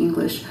doesn't speak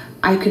English,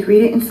 I could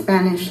read it in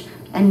Spanish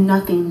and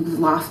nothing was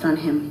lost on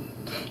him.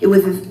 It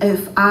was as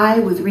if I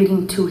was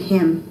reading to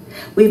him.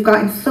 We've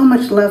gotten so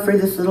much love for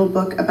this little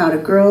book about a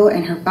girl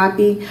and her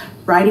papi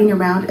riding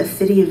around a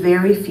city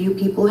very few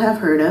people have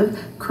heard of,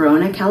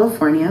 Corona,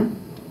 California,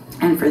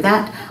 and for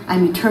that,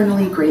 I'm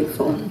eternally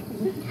grateful.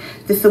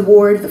 This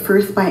award, the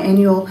first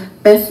biennial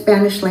Best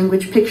Spanish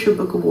Language Picture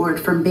Book Award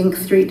from Bank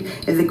Street,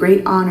 is a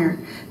great honor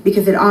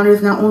because it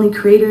honors not only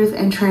creators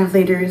and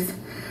translators,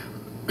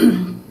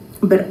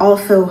 but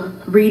also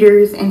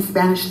readers and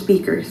Spanish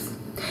speakers.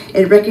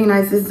 It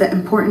recognizes the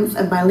importance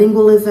of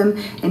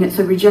bilingualism, and it's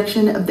a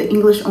rejection of the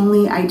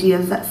English-only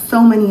ideas that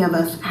so many of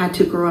us had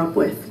to grow up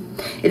with.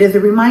 It is a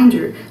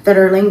reminder that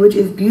our language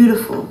is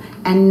beautiful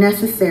and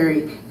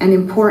necessary and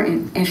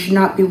important and should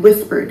not be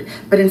whispered,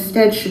 but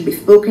instead should be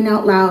spoken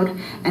out loud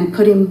and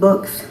put in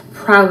books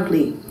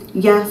proudly,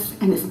 yes,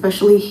 and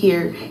especially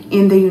here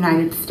in the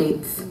United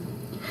States.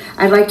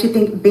 I'd like to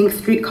thank Bank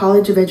Street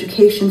College of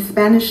Education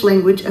Spanish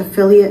Language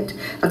Affiliate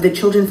of the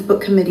Children's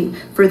Book Committee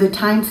for the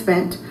time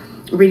spent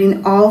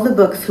reading all the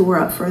books who were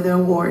up for the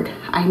award.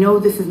 I know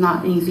this is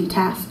not an easy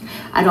task.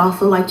 I'd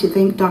also like to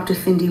thank Dr.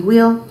 Cindy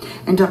Wheel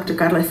and Dr.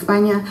 Carla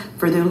España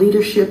for their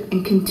leadership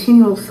and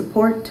continual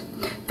support.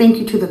 Thank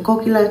you to the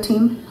Kokila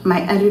team,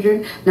 my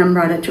editor,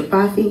 Namrata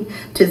Chopathi,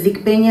 to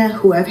Zeke Peña,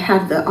 who I've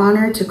had the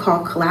honor to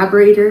call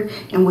collaborator,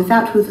 and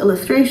without whose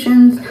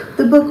illustrations,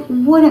 the book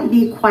wouldn't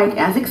be quite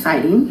as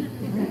exciting.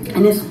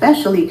 And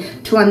especially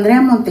to Andrea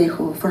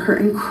Montejo for her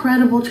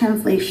incredible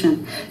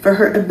translation, for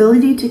her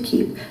ability to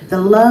keep the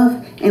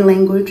love and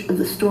language of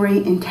the story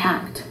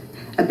intact.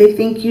 A big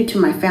thank you to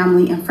my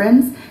family and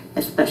friends,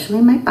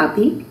 especially my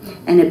papi,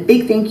 and a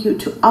big thank you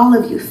to all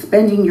of you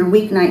spending your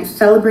weeknights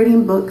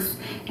celebrating books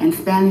and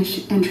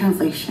Spanish and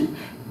translation.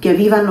 Que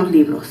vivan los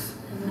libros.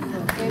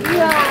 Que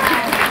viva.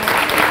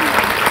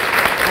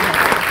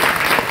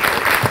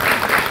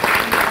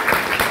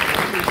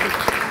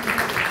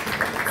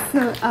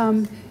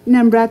 So,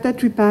 Namrata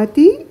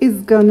Tripathi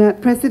is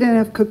president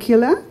of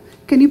Kokila.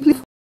 Can you please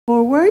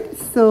forward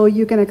so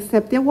you can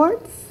accept the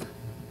awards?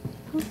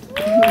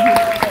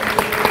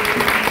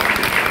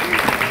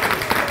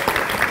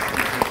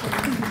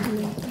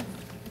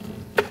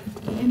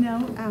 And now,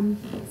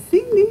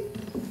 Cindy,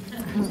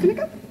 who's gonna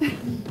go?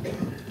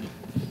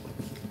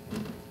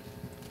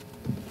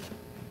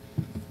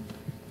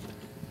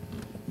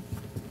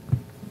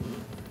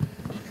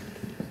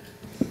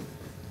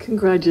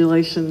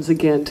 Congratulations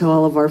again to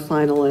all of our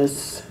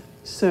finalists.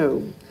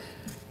 So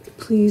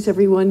please,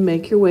 everyone,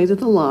 make your way to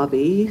the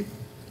lobby.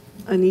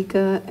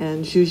 Anika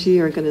and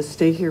Juji are going to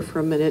stay here for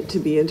a minute to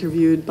be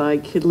interviewed by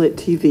KidLit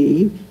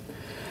TV.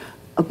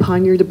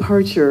 Upon your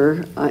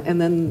departure,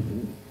 and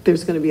then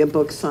there's going to be a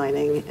book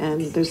signing,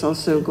 and there's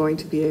also going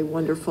to be a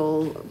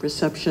wonderful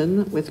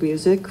reception with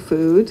music,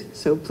 food,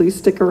 so please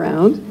stick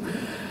around.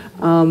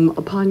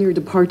 Upon your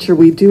departure,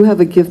 we do have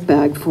a gift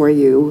bag for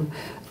you.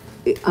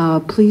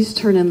 Please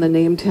turn in the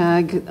name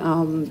tag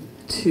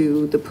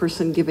to the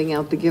person giving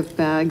out the gift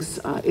bags,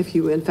 if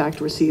you in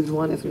fact received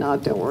one. If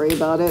not, don't worry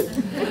about it.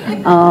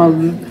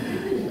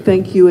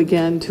 Thank you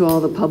again to all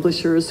the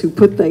publishers who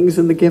put things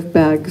in the gift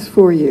bags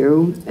for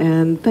you.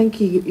 And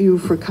thank you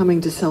for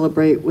coming to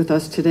celebrate with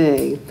us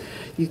today.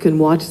 You can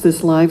watch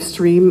this live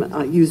stream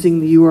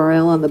using the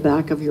URL on the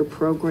back of your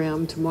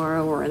program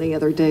tomorrow or any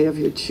other day of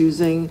your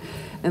choosing.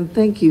 And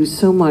thank you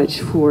so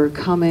much for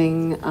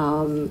coming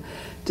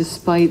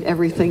despite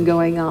everything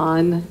going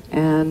on.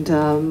 And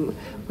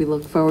we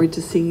look forward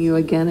to seeing you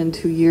again in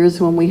 2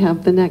 years when we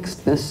have the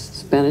next Best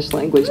Spanish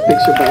Language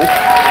Picture Book Award.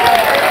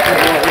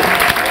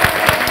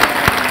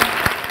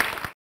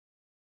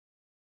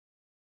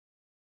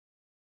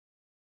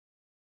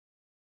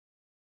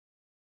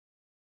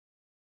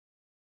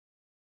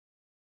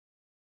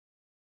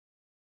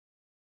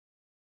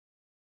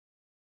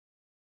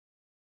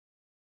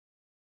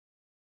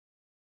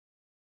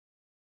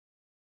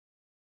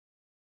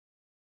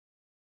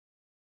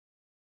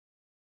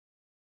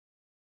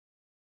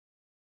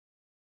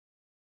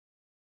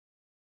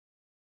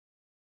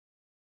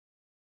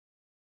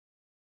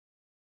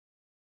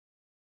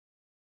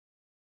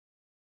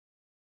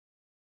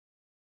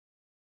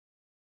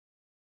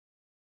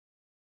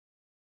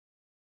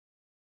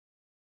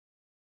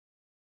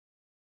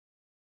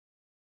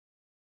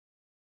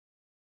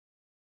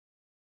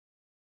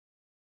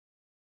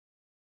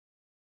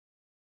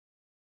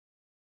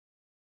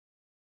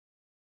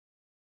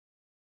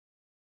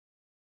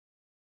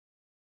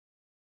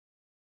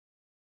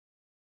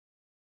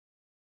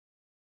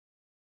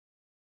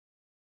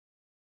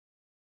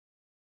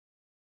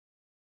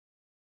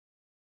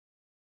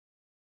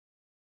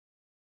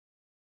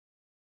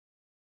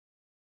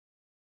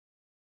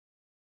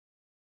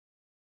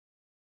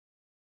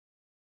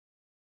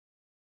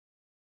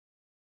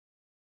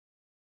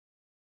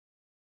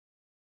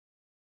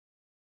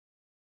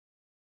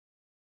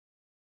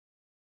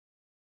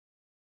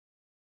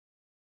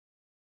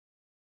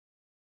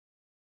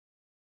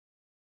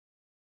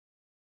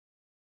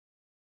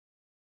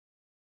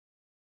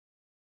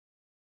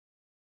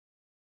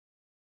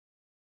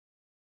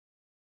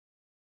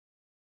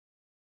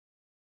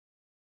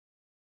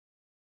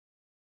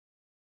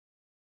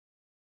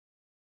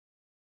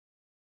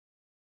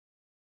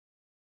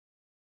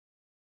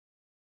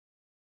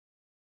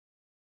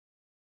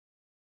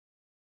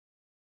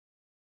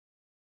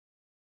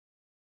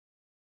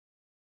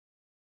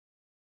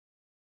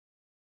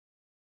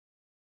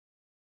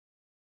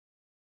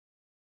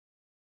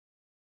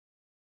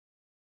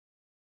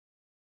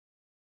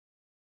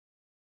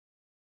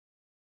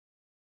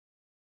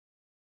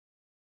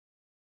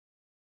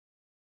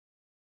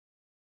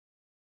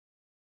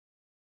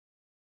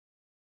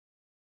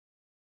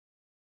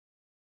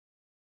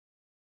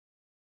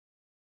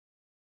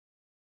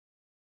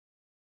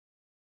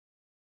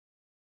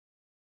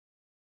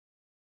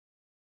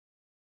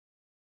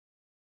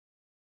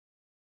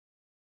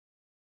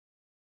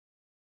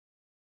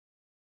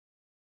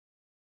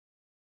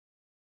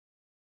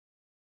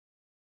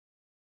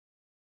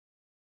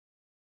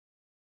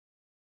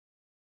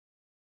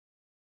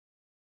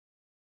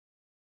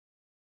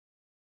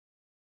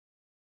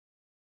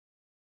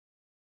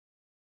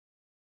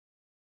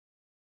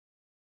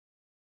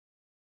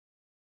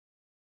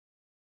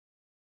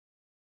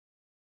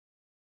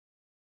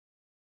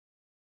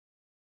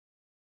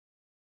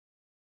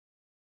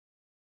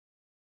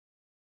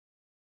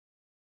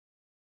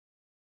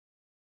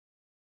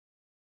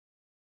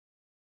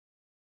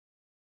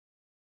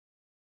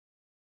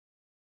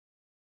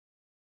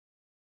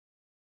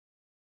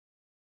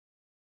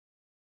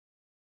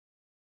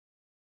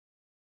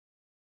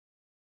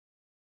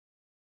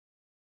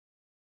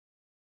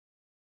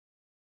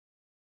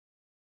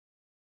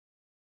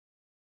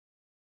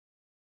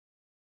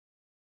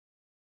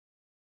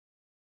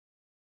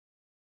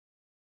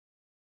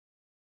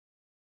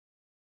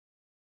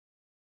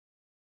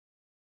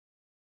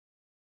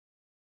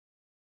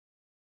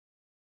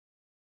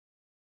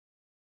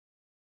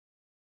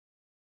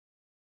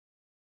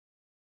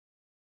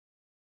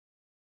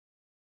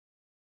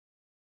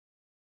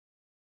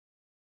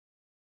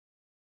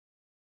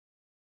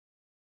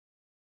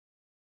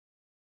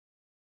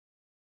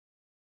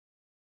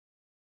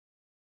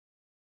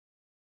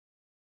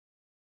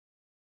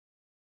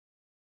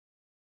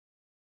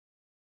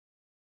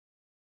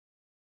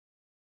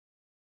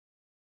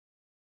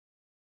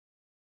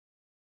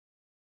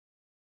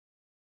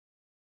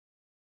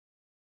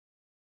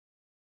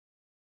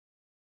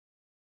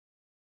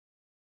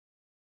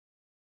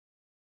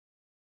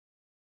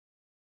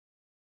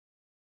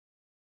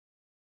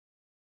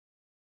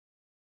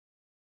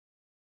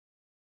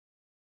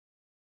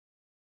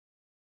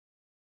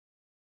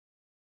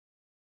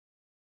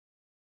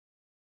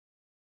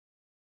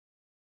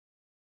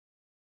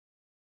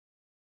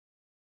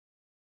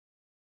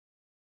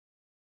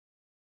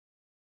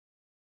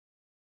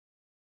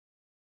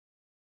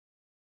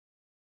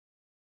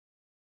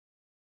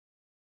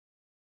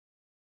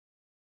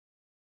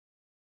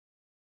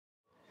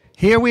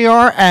 Here we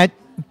are at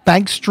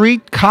Bank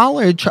Street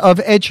College of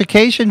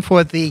Education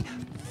for the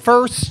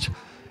first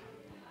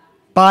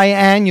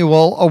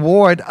biannual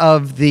award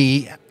of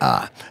it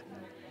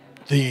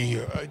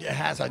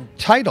has a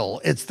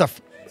title. It's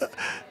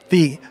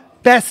the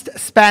Best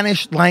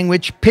Spanish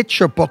Language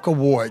Picture Book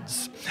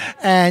Awards.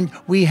 And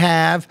we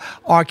have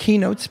our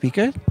keynote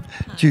speaker,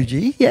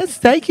 Juji. Yes,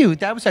 thank you.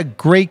 That was a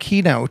great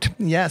keynote.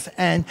 Yes,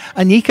 and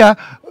Anika,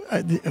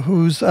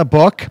 whose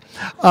book,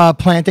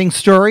 Planting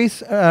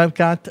Stories,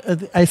 got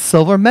a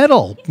silver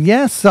medal.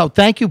 Yes, so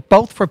thank you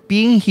both for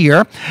being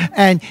here.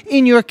 And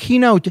in your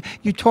keynote,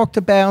 you talked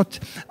about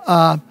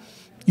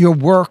your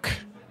work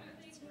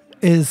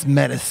is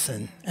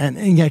medicine.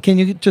 And yeah, can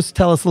you just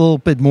tell us a little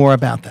bit more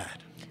about that?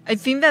 I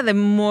think that the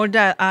more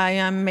that I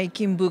am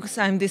making books,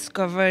 I'm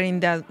discovering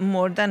that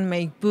more than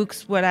make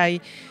books, what I'm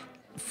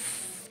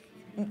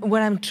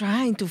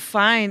trying to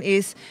find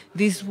is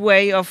this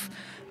way of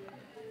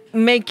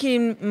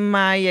making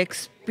my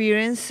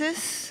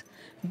experiences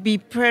be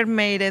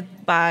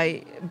permeated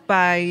by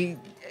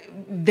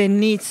the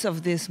needs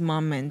of this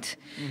moment.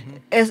 Mm-hmm.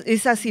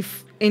 It's as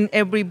if in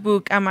every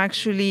book I'm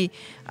actually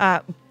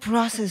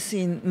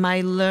processing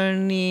my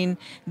learning,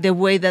 the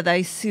way that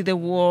I see the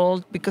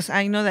world, because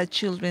I know that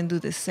children do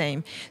the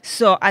same.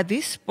 So at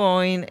this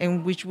point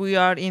in which we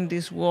are in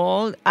this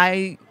world,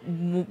 I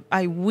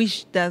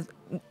wish that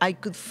I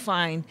could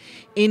find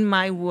in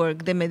my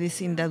work the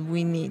medicine that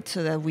we need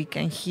so that we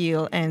can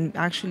heal and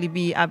actually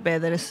be a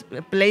better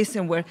place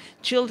and where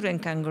children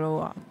can grow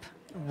up.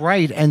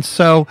 Right, and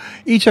so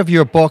each of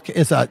your book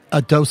is a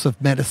dose of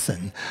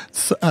medicine,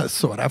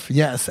 sort of,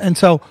 yes. And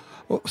so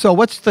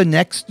what's the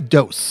next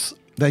dose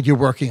that you're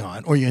working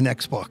on, or your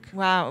next book?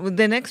 Wow,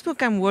 the next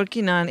book I'm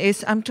working on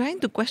is, I'm trying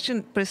to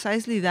question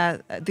precisely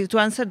that, to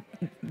answer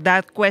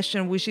that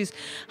question, which is,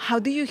 how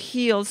do you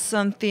heal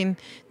something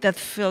that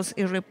feels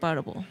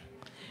irreparable?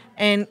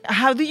 And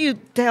how do you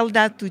tell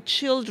that to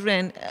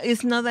children?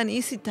 It's not an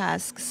easy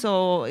task,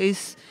 so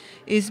it's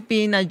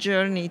been a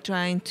journey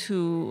trying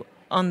to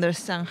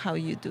understand how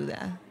you do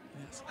that.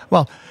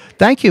 Well,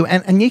 thank you.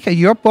 And Anika,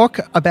 your book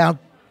about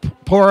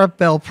PURA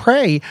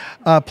BELPRÉ,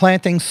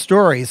 Planting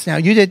Stories. Now,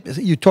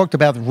 you talked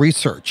about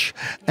research.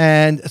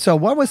 And so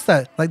what was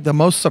the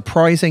most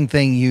surprising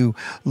thing you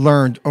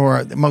learned,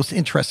 or the most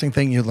interesting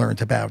thing you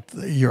learned about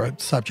your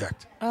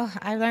subject? Oh,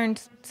 I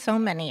learned so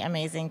many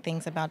amazing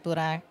things about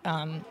PURA.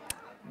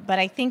 But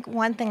I think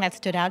one thing that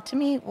stood out to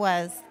me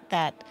was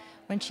that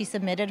when she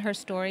submitted her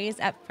stories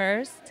at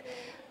first,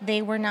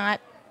 they were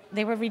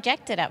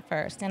rejected at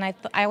first. And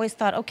I always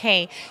thought,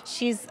 okay,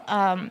 she's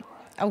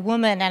a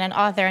woman and an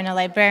author and a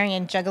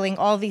librarian juggling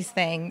all these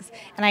things.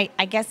 And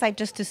I guess I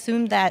just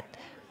assumed that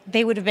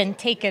they would have been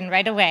taken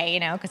right away,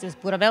 because it was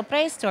PURA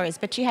BELPRÉ stories.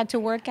 But she had to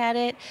work at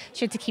it.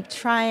 She had to keep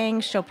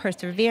trying, show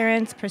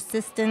perseverance,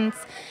 persistence,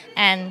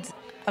 and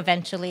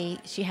eventually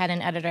she had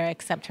an editor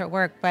accept her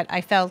work. But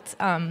I felt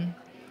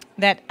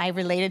that I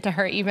related to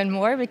her even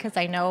more, because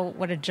I know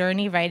what a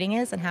journey writing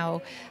is and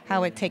how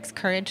it takes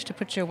courage to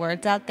put your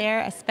words out there,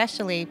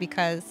 especially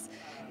because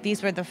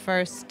these were the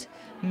first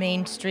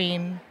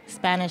mainstream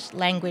Spanish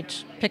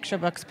language picture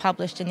books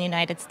published in the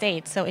United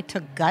States. So it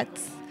took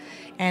guts,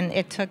 and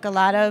it took a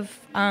lot of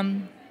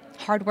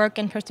hard work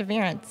and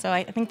perseverance. So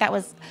I think it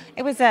was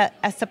a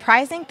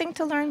surprising thing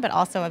to learn, but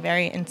also a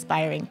very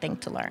inspiring thing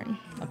to learn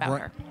about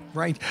her.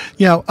 Right.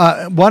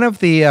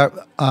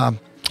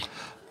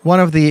 One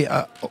of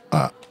the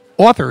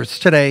authors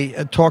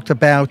today talked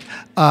about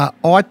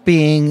art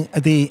being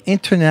the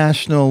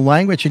international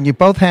language, and you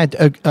both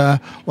had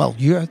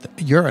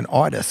you're an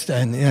artist,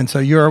 and so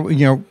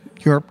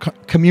you're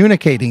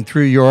communicating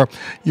through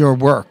your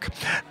work.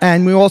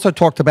 And we also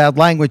talked about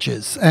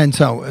languages, and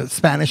so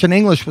Spanish and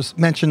English was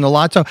mentioned a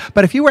lot. So,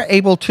 but if you were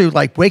able to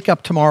wake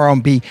up tomorrow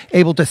and be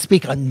able to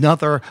speak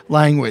another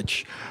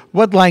language,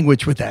 what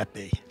language would that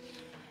be?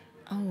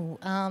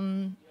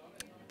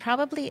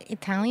 Probably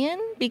Italian,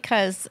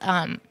 because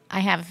I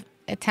have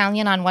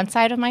Italian on one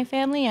side of my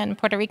family and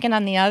Puerto Rican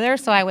on the other,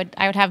 so I would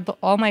have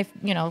all my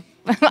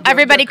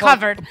everybody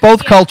covered.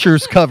 Both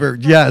cultures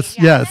covered. Yes,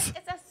 yes.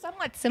 It's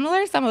somewhat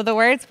similar, some of the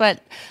words, but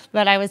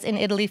I was in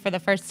Italy for the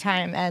first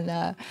time, and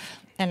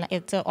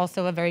it's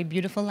also a very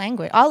beautiful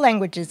language. All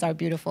languages are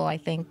beautiful, I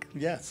think.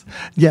 Yes,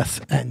 yes.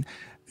 And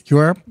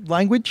your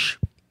language?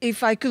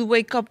 If I could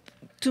wake up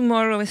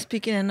tomorrow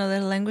speaking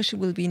another language, it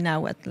will be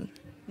Nahuatl.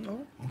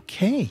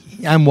 Okay,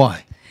 and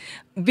why?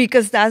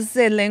 Because that's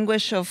the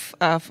language of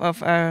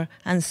our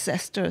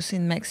ancestors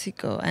in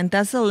Mexico, and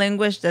that's a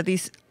language that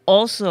is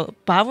also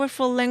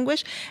powerful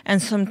language,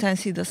 and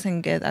sometimes it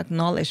doesn't get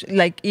acknowledged.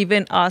 Like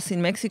even us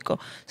in Mexico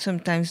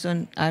sometimes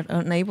are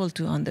unable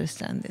to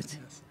understand it.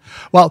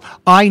 Well,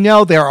 I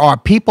know there are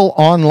people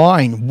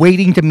online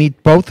waiting to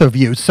meet both of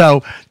you,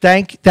 so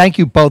thank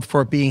you both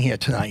for being here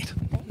tonight.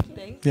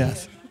 Thank you.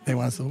 Yes, they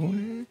want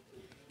to.